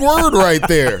a big word right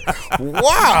there.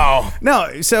 Wow.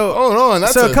 No, so hold on.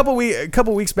 A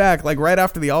couple weeks back, like right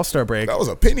after the All-Star break. That was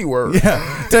a penny word. Yeah.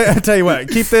 I tell you what,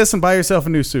 keep this and buy yourself a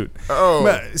new suit. Oh.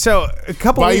 But, so a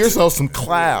couple. Buy weeks, yourself some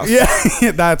class.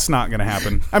 Yeah, that's not gonna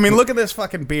happen. I mean, look at this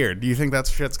fucking beard. Do you think that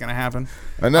shit's gonna happen?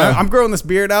 I know. I'm growing this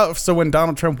beard out so when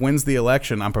Donald Trump wins the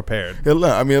election, I'm prepared. It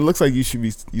looks like you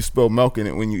spill milk in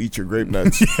it when you eat your grape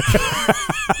nuts.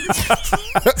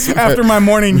 After my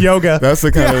morning yoga. That's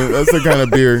the kind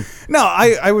of beard. No,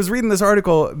 I was reading this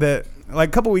article that like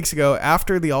a couple weeks ago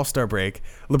after the All-Star break,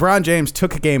 LeBron James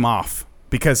took a game off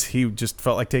because he just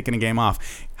felt like taking a game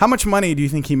off. How much money do you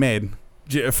think he made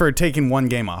for taking one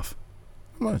game off?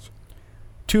 How much?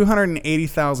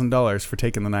 $280,000 for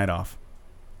taking the night off.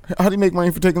 How do you make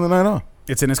money for taking the night off?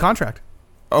 It's in his contract.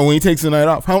 Oh, when he takes the night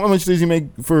off, how much does he make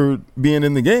for being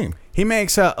in the game? He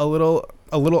makes a little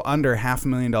under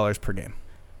 $500,000 per game.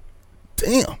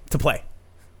 Damn. To play.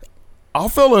 I'll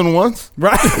fill in once.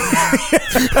 Right.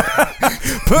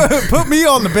 put me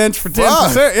on the bench for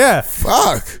 10%. Yeah.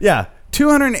 Fuck. Yeah.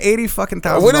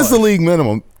 $280,000. What is the league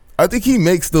minimum? I think he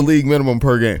makes the league minimum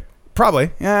per game.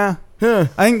 Probably. Yeah. Yeah.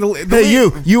 I think the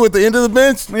league, you at the end of the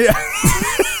bench? Yeah.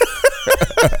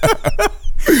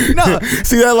 No.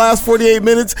 See that last 48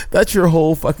 minutes? That's your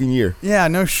whole fucking year. Yeah,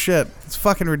 no shit. It's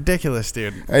fucking ridiculous,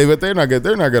 dude. Hey, but they're not good.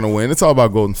 They're not going to win. It's all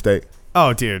about Golden State.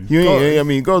 Oh, dude.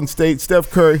 Golden State,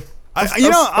 Steph Curry. I'm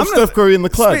Steph Curry in the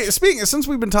clutch. Speaking, since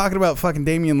we've been talking about fucking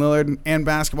Damian Lillard and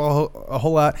basketball a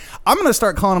whole lot, I'm going to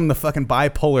start calling them the fucking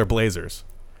bipolar Blazers.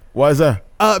 Why is that?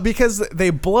 Because they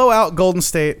blow out Golden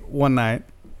State one night,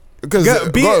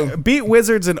 beat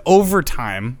Wizards in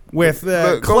overtime with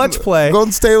clutch play.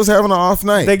 Golden State was having an off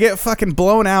night. They get fucking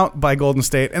blown out by Golden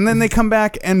State, and then they come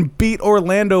back and beat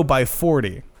Orlando by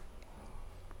 40.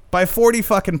 By 40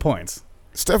 fucking points.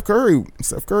 Steph Curry's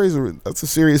that's a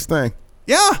serious thing.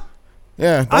 Yeah.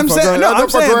 Yeah, I'm saying that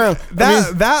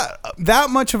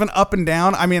much of an up and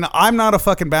down. I mean, I'm not a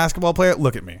fucking basketball player.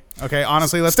 Look at me. Okay,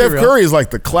 honestly, let's Steph be real. Curry is like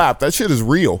the clap. That shit is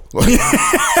real.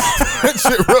 That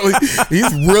shit really,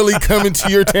 he's really coming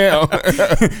to your town.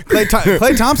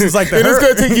 Klay Thompson's like the and hurt.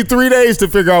 it's gonna take you 3 days to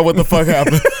figure out what the fuck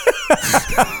happened.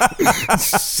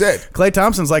 Shit. Klay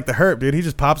Thompson's like the hurt, dude. He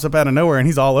just pops up out of nowhere and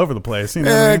he's all over the place. You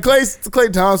know what I mean?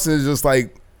 Klay Thompson is just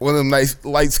like one of them nice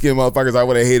light-skinned motherfuckers I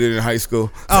would have hated in high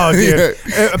school. Oh, dude.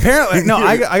 Apparently, no,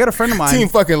 I got a friend of mine. Team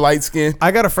fucking light-skinned.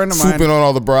 I got a friend of mine. Swooping on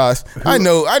all the bras. I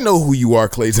know who you are,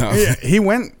 Klay Thompson. Yeah, he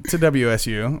went to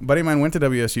WSU. A buddy of mine went to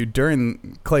WSU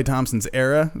during Klay Thompson's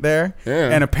era there. Yeah.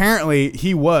 And apparently,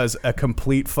 he was a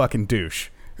complete fucking douche.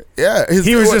 Yeah.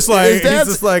 He was just like,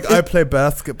 I play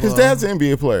basketball. His dad's an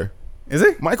NBA player. Is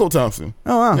he? Michael Thompson.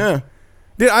 Oh, wow. Yeah.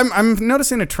 Dude, I'm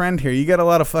noticing a trend here. You got a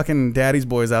lot of fucking daddy's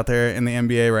boys out there in the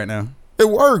NBA right now. It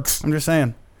works. I'm just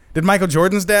saying. Did Michael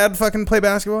Jordan's dad fucking play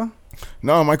basketball?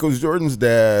 No, Michael Jordan's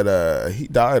dad, he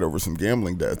died over some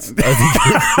gambling debts.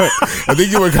 I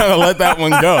think you would kind of let that one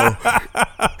go.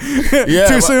 Yeah,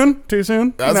 Too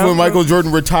soon? That's when Michael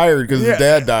Jordan retired because his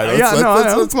dad died.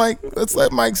 Let's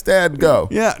let Mike's dad go.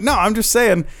 Yeah, no, I'm just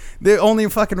saying the only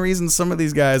fucking reason some of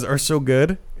these guys are so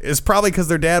good is probably because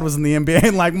their dad was in the NBA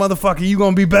and like, motherfucker, you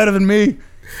gonna be better than me.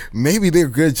 Maybe they're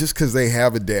good just because they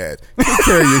have a dad. Take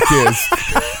care of your kids.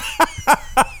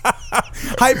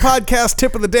 Hype Podcast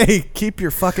tip of the day. Keep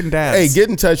your fucking dads. Hey, get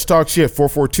in touch. Talk shit.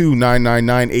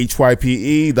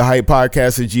 442-999-HYPE.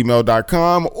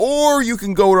 TheHypePodcast@gmail.com. Or you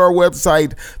can go to our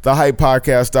website,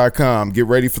 TheHypePodcast.com. Get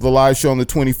ready for the live show on the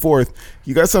 24th.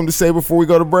 You got something to say before we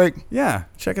go to break? Yeah.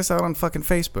 Check us out on fucking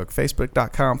Facebook.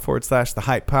 Facebook.com/The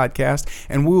Hype Podcast.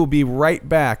 And we will be right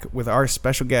back with our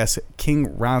special guest, King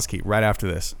Rawzky, right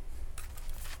after this.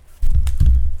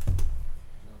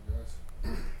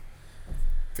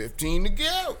 15 to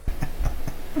go.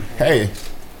 Hey,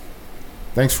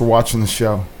 thanks for watching the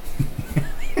show.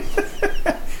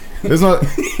 This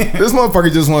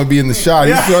motherfucker just want to be in the shot.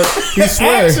 He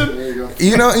swears.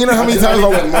 You know how many times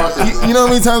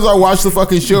I watch the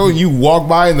fucking show and you walk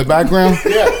by in the background?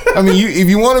 Yeah. I mean, if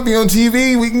you want to be on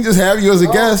TV, we can just have you as a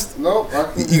guest. No.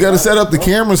 You got to set up the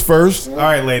cameras first. All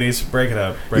right, ladies, break it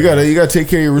up. You got to take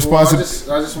care of your responsibility.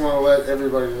 I just want to let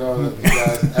everybody know that you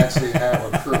guys actually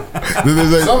have a crew.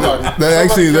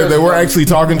 They were actually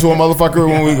talking to a motherfucker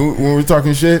when we were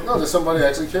talking shit. No, that somebody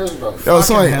actually cares about it.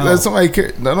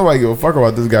 Nobody give a fuck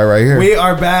about this guy right here. We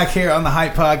are back here on the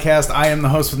Hype Podcast. I am the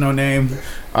host with no name.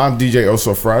 I'm DJ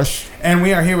Oso Fresh. And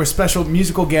we are here with special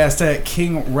musical guest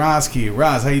King Rawzky.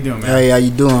 Raz, how you doing, man? Hey, how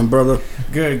you doing, brother?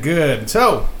 Good.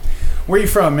 So, where you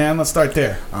from, man? Let's start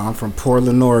there. I'm from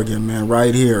Portland, Oregon, man.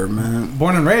 Right here, man.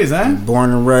 Born and raised, huh?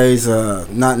 Born and raised.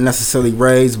 Not necessarily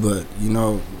raised, but,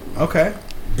 Okay.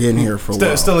 Been here for a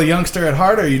while. Still a youngster at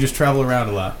heart, or you just travel around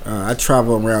a lot? I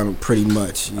travel around pretty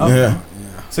much. Okay. Yeah.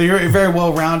 So you're very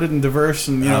well rounded and diverse,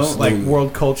 and like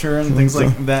world culture and things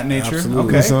like that nature.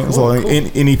 Absolutely. Okay, So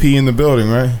NEP in the building,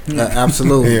 right?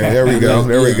 Absolutely. Yeah, there we go.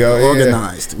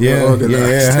 Organized. Yeah. Organized.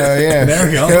 Yeah. Hell yeah. There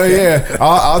we go. Hell yeah.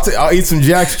 I'll eat some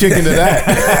Jack's chicken to that.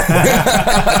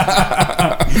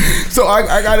 So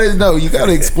I gotta know. You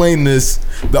gotta explain this.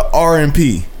 The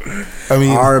R&P. I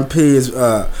mean, R&P is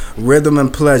rhythm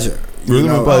and pleasure.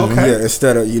 Rhythm and pleasure. Okay. Yeah,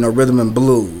 instead of rhythm and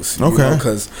blues. Okay.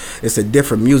 Because it's a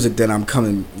different music that I'm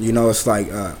coming. It's like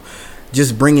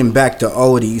just bringing back the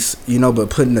oldies. But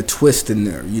putting a twist in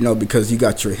there. Because you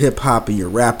got your hip hop and your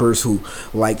rappers who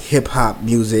like hip hop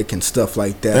music and stuff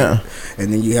like that. Yeah.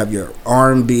 And then you have your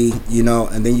R&B.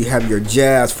 And then you have your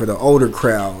jazz for the older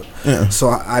crowd. Yeah. So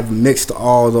I've mixed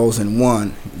all those in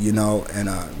one. And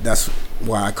that's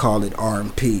why I call it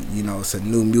R&P. It's a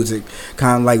new music,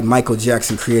 kind of like Michael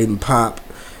Jackson creating pop,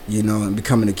 and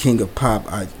becoming the king of pop.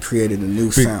 I created a new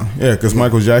sound. Yeah, because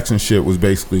Michael Jackson shit was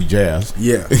basically jazz.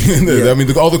 Yeah. I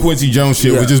mean, all the Quincy Jones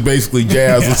shit was just basically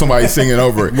jazz with somebody singing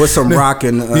over it. With some rock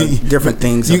and different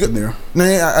things up in there.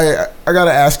 I got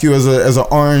to ask you as an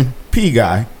R&P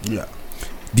guy. Yeah.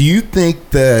 Do you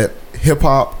think that hip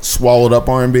hop swallowed up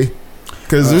R&B?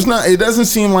 Because there's not. It doesn't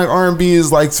seem like R&B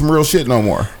is like some real shit no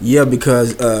more. Yeah,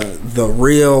 because the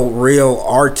real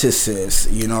artists,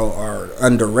 you know, are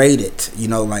underrated. You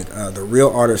know, like the real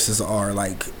artists are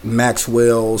like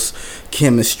Maxwell's,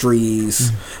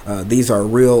 Chemistries. These are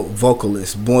real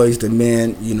vocalists, Boys II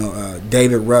Men. You know,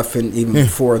 David Ruffin. Even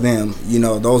before them, you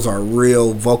know, those are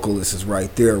real vocalists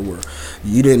right there. Where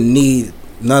you didn't need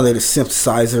none of the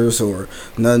synthesizers or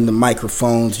none of the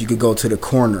microphones. You could go to the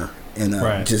corner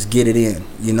and just get it in,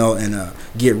 you know, and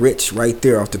get rich right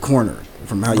there off the corner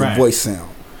from how your voice sound.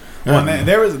 Well,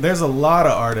 there's a lot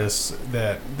of artists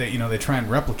that you know, they try and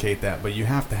replicate that, but you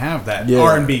have to have that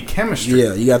R&B chemistry.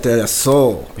 Yeah, you got that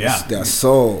soul. Yeah, that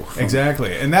soul.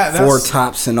 Exactly, and that's Four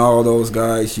Tops and all those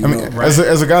guys. You know, as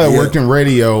a guy that worked in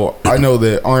radio, I know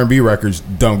that R&B records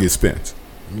don't get spins.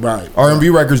 Right. R&B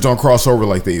records don't cross over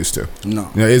like they used to. No,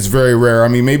 you know, it's very rare. I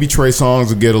mean, maybe Trey Songz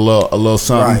will get a little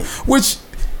something, which.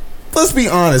 Let's be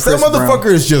honest, that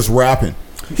motherfucker is just rapping.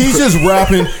 He's just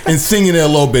rapping and singing it a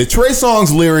little bit. Trey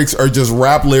Songz lyrics are just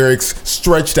rap lyrics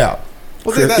stretched out.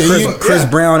 Well, Chris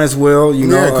Brown as well, you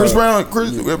know. Yeah, Chris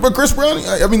Brown. But Chris Brown,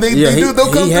 I mean,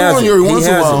 they'll come through on you once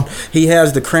in a while. He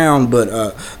has the crown,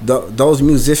 but those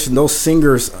musicians, those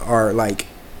singers are like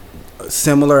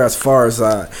similar as far as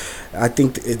I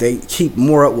think they keep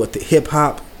more up with the hip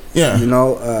hop. Yeah, you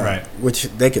know, which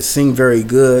they could sing very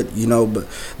good, you know, but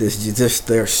this just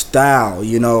their style,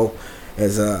 you know,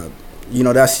 as you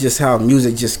know, that's just how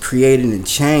music just created and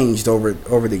changed over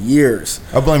the years.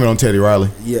 I blame it on Teddy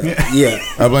Riley. Yeah.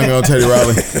 I blame it on Teddy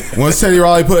Riley. Once Teddy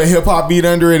Riley put a hip hop beat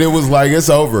under it, it was like it's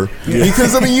over. Yeah.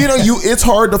 Because I mean, you know, it's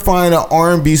hard to find an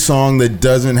R&B song that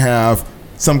doesn't have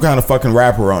some kind of fucking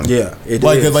rapper on it. Yeah, it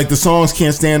like is. Like the songs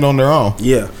can't stand on their own.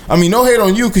 Yeah, I mean, no hate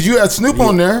on you because you had Snoop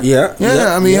on there. Yeah.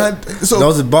 I mean, so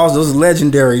those are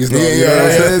legendaries. Though,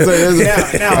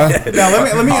 Now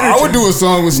let me. I would do a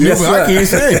song with Snoop, but I can't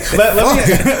sing.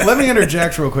 Let me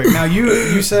interject real quick. Now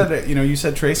you said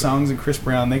Trey Songz and Chris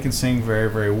Brown, they can sing very,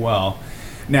 very well.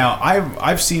 Now,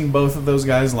 I've seen both of those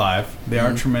guys live. They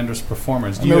are tremendous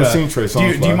performers. I've never seen Trey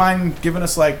Songz live. Do you mind giving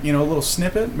us, like, you know, a little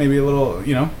snippet, maybe a little,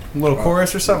 you know, a little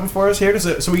chorus or something for us here,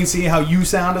 so we can see how you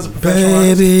sound as a professional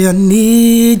artist? Baby, I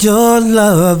need your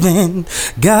loving.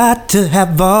 Got to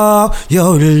have all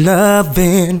your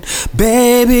loving.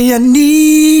 Baby, I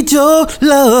need your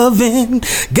loving.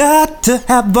 Got to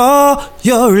have all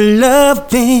your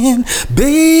loving.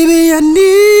 Baby, I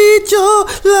need your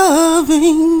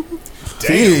loving.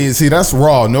 See, that's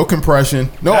raw. No compression,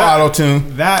 no auto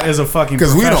tune. That is a fucking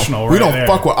professional. We don't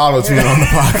fuck with auto tune on the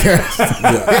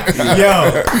podcast.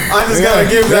 Yo, I just gotta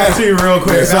give that to you real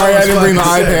quick. Sorry, I didn't bring the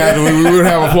iPad. We would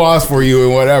have applause for you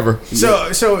and whatever.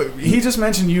 So he just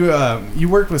mentioned you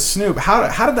worked with Snoop.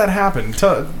 How did that happen?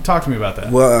 Talk to me about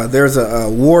that. Well, there's a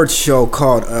award show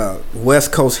called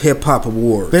West Coast Hip Hop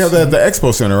Awards. They have that at the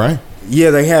Expo Center, right?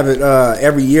 Yeah, they have it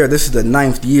every year. This is the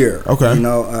 9th year. Okay. You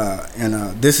know,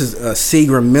 and this is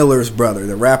Seagram Miller's brother,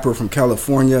 the rapper from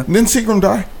California. Didn't Seagram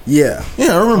die? Yeah.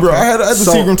 Yeah, I remember. Okay. I had the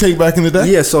Seagram tape back in the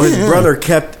day. Yeah, so his brother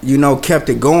kept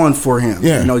it going for him.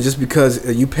 Yeah. You know, just because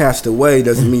you passed away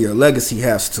doesn't mean your legacy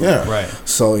has to. Yeah. Right.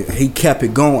 So he kept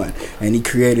it going, and he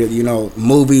created, you know,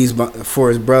 movies for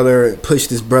his brother, pushed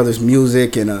his brother's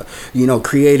music, and you know,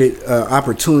 created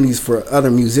opportunities for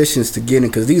other musicians to get in,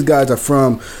 because these guys are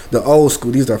from the old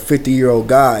school. These are 50-year-old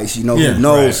guys, you know, who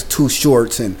knows Too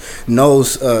Shorts and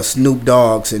knows Snoop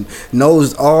Dogg's and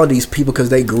knows all these people because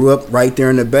they grew up right there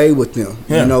in the Bay with them,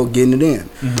 you know, getting it in.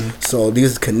 So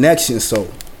these connections. So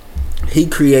he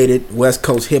created West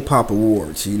Coast Hip Hop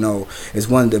Awards. You know, it's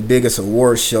one of the biggest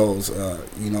award shows,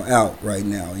 you know, out right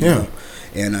now. You know,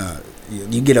 and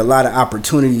you get a lot of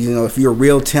opportunities. You know, if you're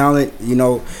real talent, you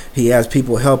know, he has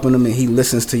people helping him, and he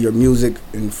listens to your music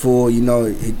in full. You know,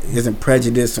 he isn't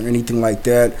prejudiced or anything like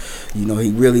that. You know,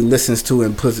 he really listens to it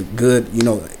and puts a good, you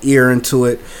know, ear into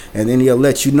it, and then he'll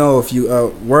let you know if you are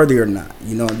worthy or not.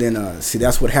 You know, and then see,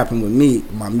 that's what happened with me.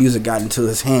 My music got into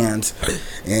his hands,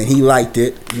 and he liked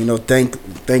it. You know, thank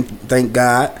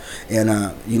God,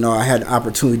 and you know, I had the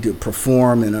opportunity to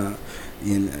perform and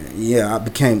I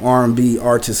became R&B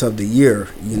Artist of the Year,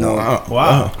 you know,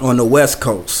 on the West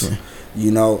Coast, you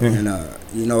know, and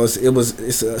you know,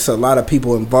 it's a lot of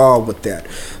people involved with that.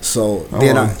 So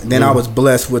then I was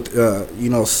blessed with you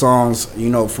know, songs, you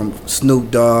know, from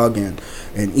Snoop Dogg and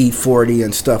E40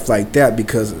 and stuff like that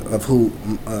because of who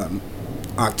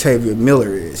Octavia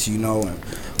Miller is, you know, and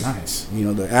nice, you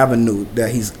know, the avenue that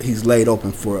he's laid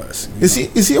open for us.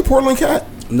 Is he a Portland cat?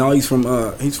 No, he's from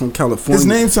California. His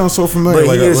name sounds so familiar.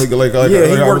 But he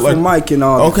worked for Mike and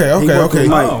all. Okay. Oh,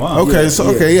 wow.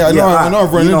 Okay, I know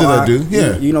I've run into that dude.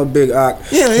 Yeah, you know Big Ock.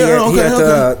 Yeah. He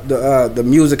had the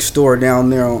music store down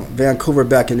there on Vancouver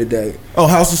back in the day. Oh,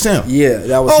 House of Sam. Yeah,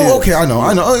 that was. Oh, okay, I know.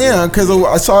 Oh, yeah, because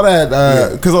I saw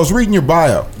that because I was reading your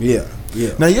bio. Yeah.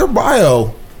 Now your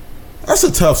bio. That's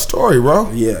a tough story, bro.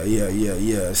 Yeah.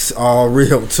 It's all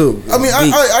real too. I mean,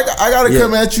 I gotta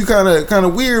come at you kind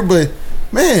of weird, but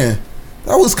man,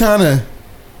 that was kind of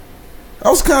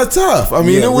tough. I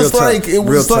mean, it was like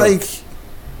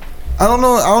I don't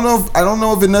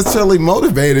know if it necessarily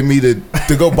motivated me to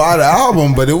go buy the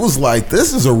album, but it was like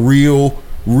this is a real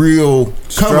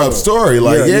come up story.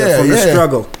 Like from the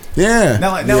struggle. Yeah.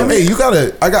 Now hey, you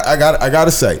gotta. I gotta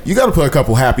say, you gotta put a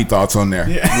couple happy thoughts on there.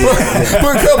 Yeah.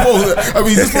 Put a couple. I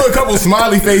mean, just put a couple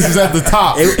smiley faces at the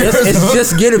top. It's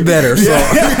just getting better. So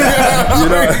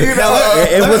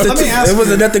it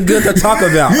wasn't nothing good to talk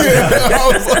about. I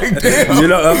was like,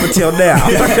 damn. Up until now.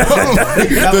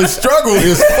 The struggle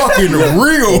is fucking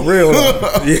real.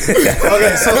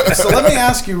 Okay, so let me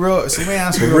ask you real quick.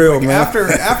 Man.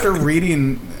 After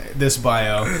reading this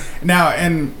bio now,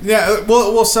 and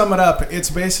we'll sum it up. It's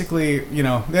basically,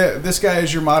 this guy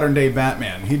is your modern day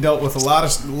Batman. He dealt with a lot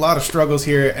of struggles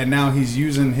here, and now he's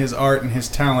using his art and his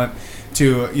talent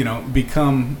to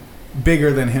become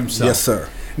bigger than himself. Yes, sir.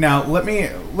 Now let me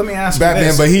ask Batman, you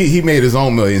this. but he made his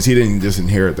own millions. He didn't just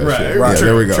inherit that shit. Right. Yeah,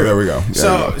 there we go.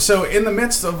 So in the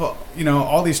midst of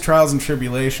all these trials and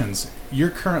tribulations, you're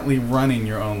currently running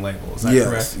your own label. Is that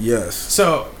correct? Yes.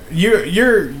 So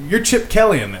you're Chip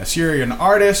Kelly in this. You're an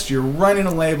artist. You're running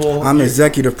a label. I'm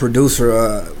executive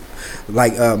producer,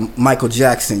 like Michael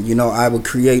Jackson. I would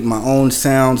create my own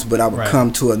sounds, but I would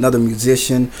come to another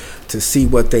musician to see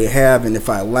what they have, and if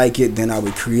I like it, then I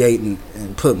would create and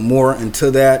put more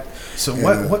into that. So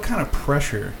what kind of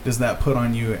pressure does that put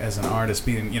on you as an artist,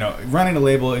 being running a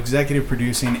label, executive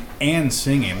producing, and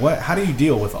singing? How do you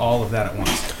deal with all of that at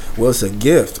once? Well, it's a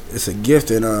gift.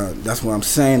 And that's what I'm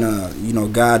saying.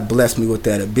 God blessed me with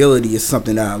that ability. It's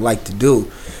something that I like to do.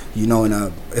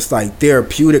 And it's like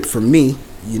therapeutic for me.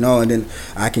 And then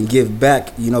I can give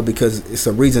back. Because it's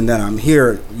a reason that I'm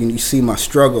here. You see my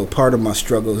struggle. Part of my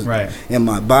struggle is in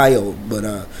my bio, but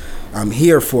I'm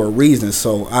here for a reason.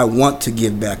 So I want to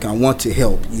give back. I want to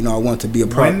help. I want to be a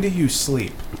part. When do you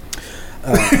sleep?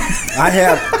 I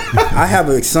have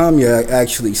insomnia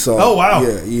actually. So oh wow,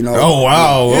 yeah, Oh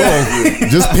wow, yeah.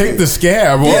 Just pick the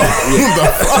scab.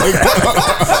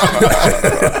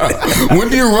 When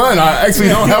do you run? I actually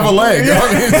don't have a leg.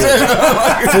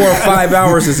 4 or 5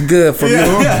 hours is good for me.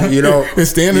 And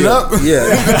standing up. Yeah.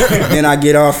 Then I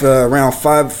get off around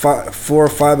 4 or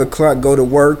 5 o'clock. Go to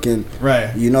work and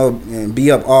and be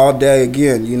up all day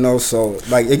again. So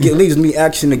like it leaves me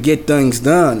action to get things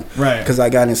done. Right. Because I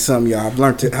got insomnia. I've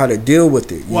learned how to deal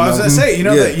with it. Well, I was gonna say,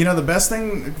 the best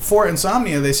thing for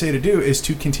insomnia they say to do is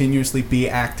to continuously be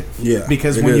active. Yeah,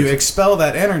 because when you expel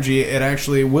that energy, it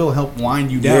actually will help wind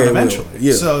you down eventually.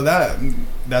 Yeah. So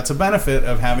that's a benefit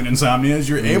of having insomnia is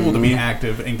you're able to be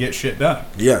active and get shit done.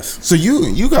 Yes. So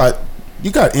you got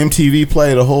MTV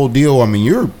Play, the whole deal. I mean,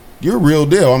 you're a real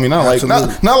deal. I mean, not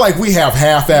like we have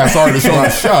half-ass artists on the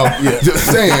show. Just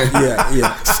saying.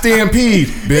 Yeah. Stampede,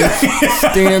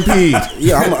 bitch. Stampede.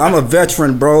 Yeah, I'm a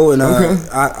veteran, bro, and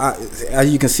I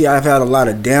as you can see, I've had a lot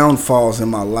of downfalls in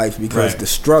my life because the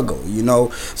struggle,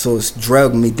 so it's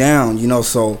dragged me down,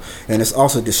 so, and it's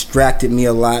also distracted me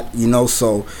a lot,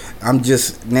 so I'm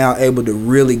just now able to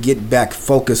really get back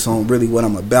focused on really what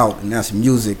I'm about, and that's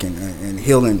music and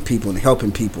healing people and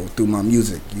helping people through my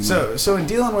music. So in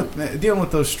dealing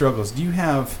with those struggles, do you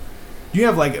have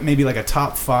like maybe like a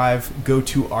top 5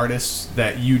 go-to artists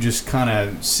that you just kind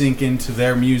of sink into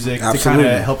their music to kind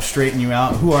of help straighten you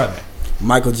out? Who are they?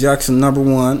 Michael Jackson, number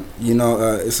one.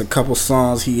 It's a couple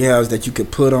songs he has that you could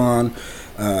put on,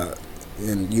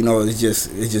 and it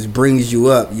just brings you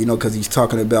up, because he's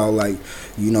talking about like,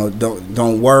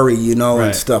 don't worry,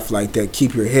 and stuff like that.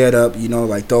 Keep your head up,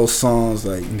 like those songs,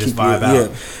 like and just vibe out.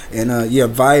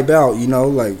 Vibe out,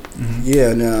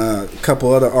 and a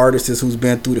couple other artists who's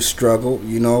been through the struggle,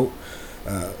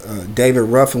 David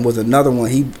Ruffin was another one.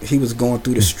 He was going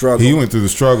through the struggle. He went through the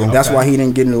struggle. That's why he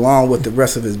didn't get along with the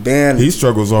rest of his band. He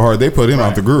struggled so hard they put him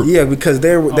out the group. Yeah, because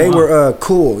they were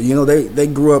cool. They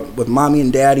grew up with mommy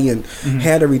and daddy and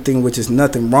had everything, which is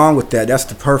nothing wrong with that. That's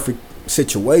the perfect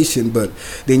situation. But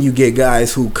then you get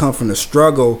guys who come from the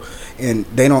struggle and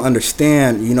they don't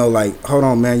understand, like, hold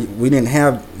on, man, we didn't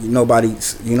have nobody,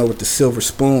 with the silver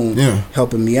spoon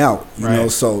helping me out,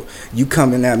 so you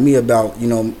coming at me about,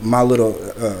 my little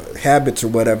habits or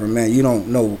whatever, man, you don't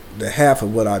know the half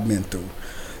of what I've been through.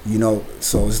 You know,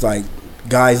 so it's like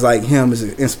guys like him is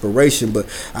an inspiration. But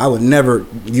I would never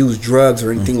use drugs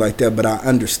or anything like that. But I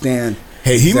understand.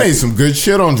 Hey, he made some good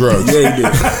shit on drugs. Yeah, he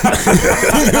did.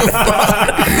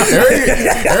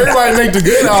 Everybody make the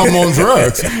good album on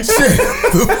drugs. Shit.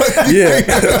 Yeah.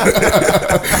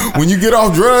 When you get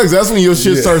off drugs, that's when your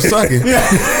shit starts sucking. For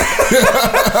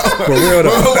real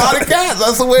though. A lot of cats,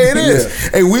 that's the way it is. Yeah.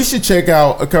 Hey, we should check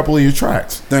out a couple of your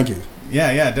tracks. Thank you.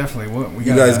 Yeah, definitely.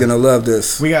 You guys gonna love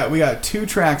this. We got 2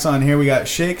 tracks on here. We got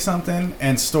 "Shake Something"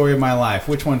 and "Story of My Life."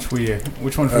 Which one should we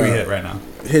hit right now?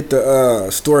 Hit the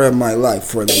 "Story of My Life"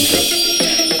 for them.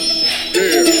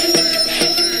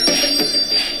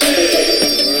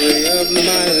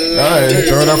 All right,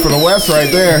 throw it up for the West right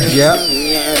there. Yep.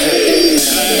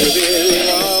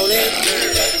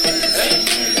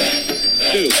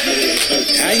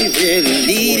 I really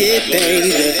need it,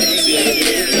 baby.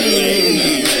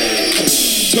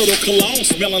 Total cologne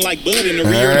smelling like bud in the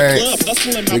rear of the club.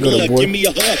 Hustling my blood, give me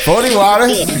a hug. 40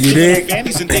 water. You dig?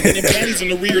 Panties and digging in panties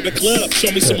in the rear of the club.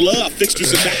 Show me some love.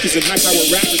 Fixtures and backers and high power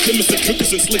rappers. Limits and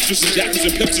cookers and slickers and jackers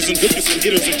and pipsters and hookers and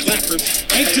hitters and clappers.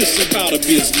 Ain't just about a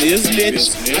business,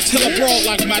 bitch. I tell a broad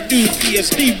like my dude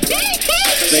PSD.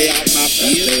 Stay out my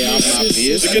business. Stay out my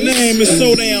business. Your name is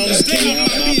so down. Stay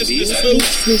out my business, boo.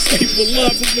 People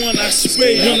love it when I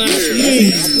speak. When I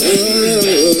speak.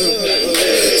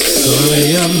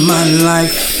 Story of my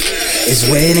life is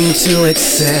waiting to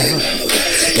excel.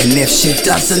 And if she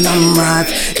doesn't arrive,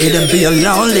 it'll be a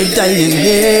lonely day in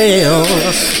hell.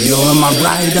 You're my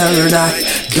ride or die,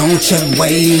 don't you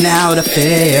wait now to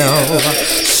fail.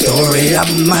 Story of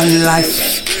my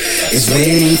life is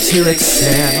waiting to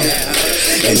excel.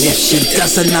 And if she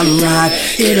doesn't arrive,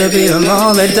 it'll be a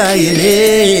lonely day in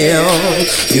hell.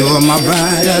 You're my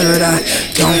ride or die,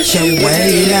 don't you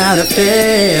wait now to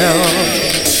fail.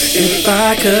 If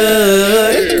I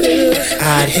could,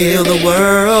 I'd heal the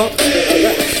world.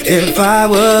 If I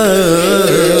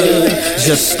would,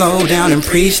 just slow down and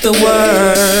preach the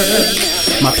word.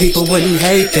 My people wouldn't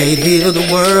hate, they'd heal the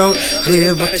world.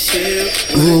 Live with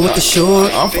the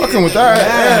short. I'm fucking with that.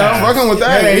 Yeah, I'm fucking with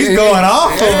that. Hey, he's going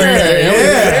off over here.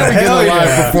 Yeah, we get a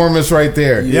live performance right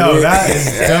there. Yo, that is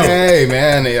dope. Hey,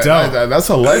 man. That's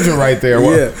a legend right there.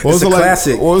 Yeah, what was it's a it like,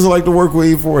 classic. What was it like to work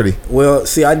with E40? Well,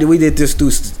 see, we did this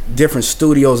through different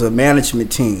studios of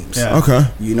management teams. Yeah. Okay.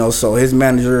 You know, so his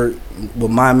manager, well,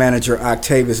 my manager,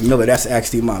 Octavius Miller, that's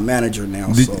actually my manager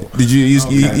now. Did you use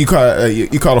you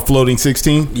call a floating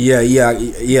 16? Yeah. I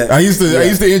used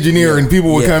to engineer, and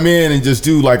people would come in and just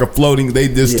do like a floating. They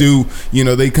just do,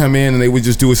 they come in and they would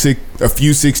just do a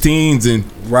few 16s, and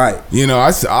right.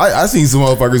 I seen some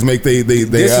motherfuckers make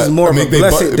this is more of a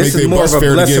blessing. This is more of a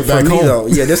blessing for me, though.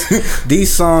 Yeah, these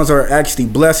songs are actually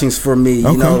blessings for me.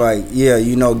 You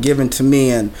know, given to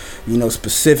me, and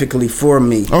specifically for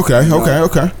me. Okay.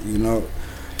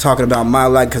 Talking about my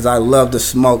life because I love to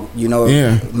smoke.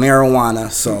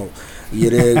 Marijuana. So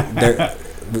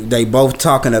they both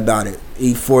talking about it.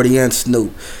 E40 and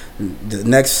Snoop. The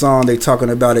next song they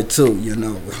talking about it too.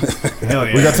 Hell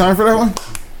yeah. We got time for that one?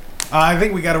 I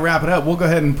think we got to wrap it up. We'll go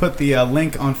ahead and put the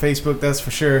link on Facebook, that's for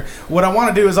sure. What I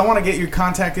want to do is I want to get your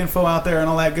contact info out there and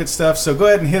all that good stuff. So go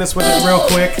ahead and hit us with it real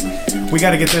quick. We got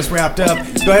to get this wrapped up.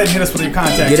 Go ahead and hit us with your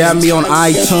contact. Get at me on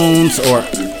iTunes or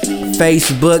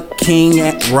Facebook, King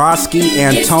Rawzky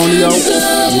Antonio,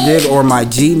 you dig? Or my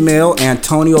Gmail,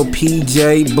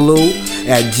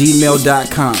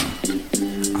 AntonioPJBlue@gmail.com.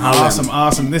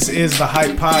 Awesome. This is the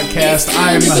Hype Podcast.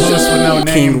 I am the host with no name,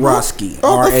 King Rawzky.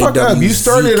 You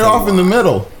started it off in the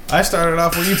middle. I started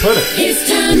off where you put it.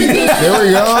 There we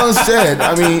go. Said.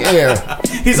 I mean, yeah.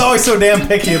 He's always so damn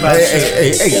picky about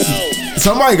shit. Hey.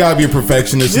 Somebody gotta be a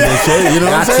perfectionist in this shit. You know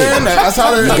what I'm saying? That's how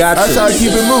to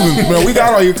keep it moving. Man, we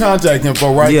got all your contact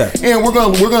info, right? Yeah. And we're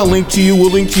gonna link to you.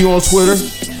 We'll link to you on Twitter.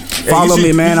 Follow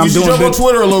me, man. I'm doing jump on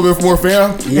Twitter a little bit more,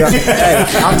 fam. Yeah, hey,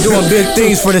 I'm doing big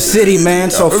things for the city,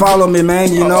 man. So follow me, man.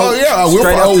 Oh yeah, we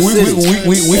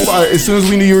as soon as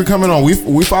we knew you were coming on,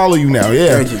 we follow you now.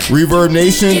 Yeah, Reverb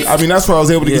Nation. I mean, that's where I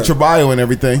was able to get your bio and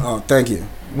everything. Oh, thank you.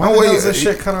 When the hell is this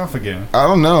shit cut off again? I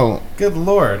don't know. Good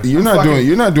lord, you're not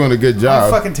doing a good job.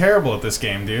 I'm fucking terrible at this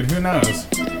game, dude. Who knows?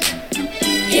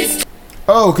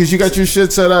 Oh, because you got your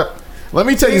shit set up. Let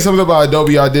me tell you something about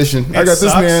Adobe Audition. I got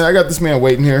this man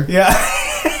waiting here. Yeah.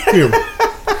 Here.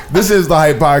 This is the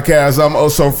Hype Podcast. I'm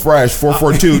so fresh.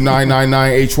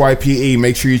 442-999-HYPE.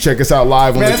 Make sure you check us out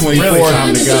live on the 24th. Really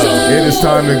time to go. It is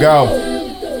time to go.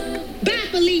 Bye,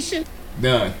 Felicia.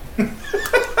 Done.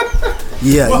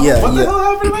 Yeah. What the hell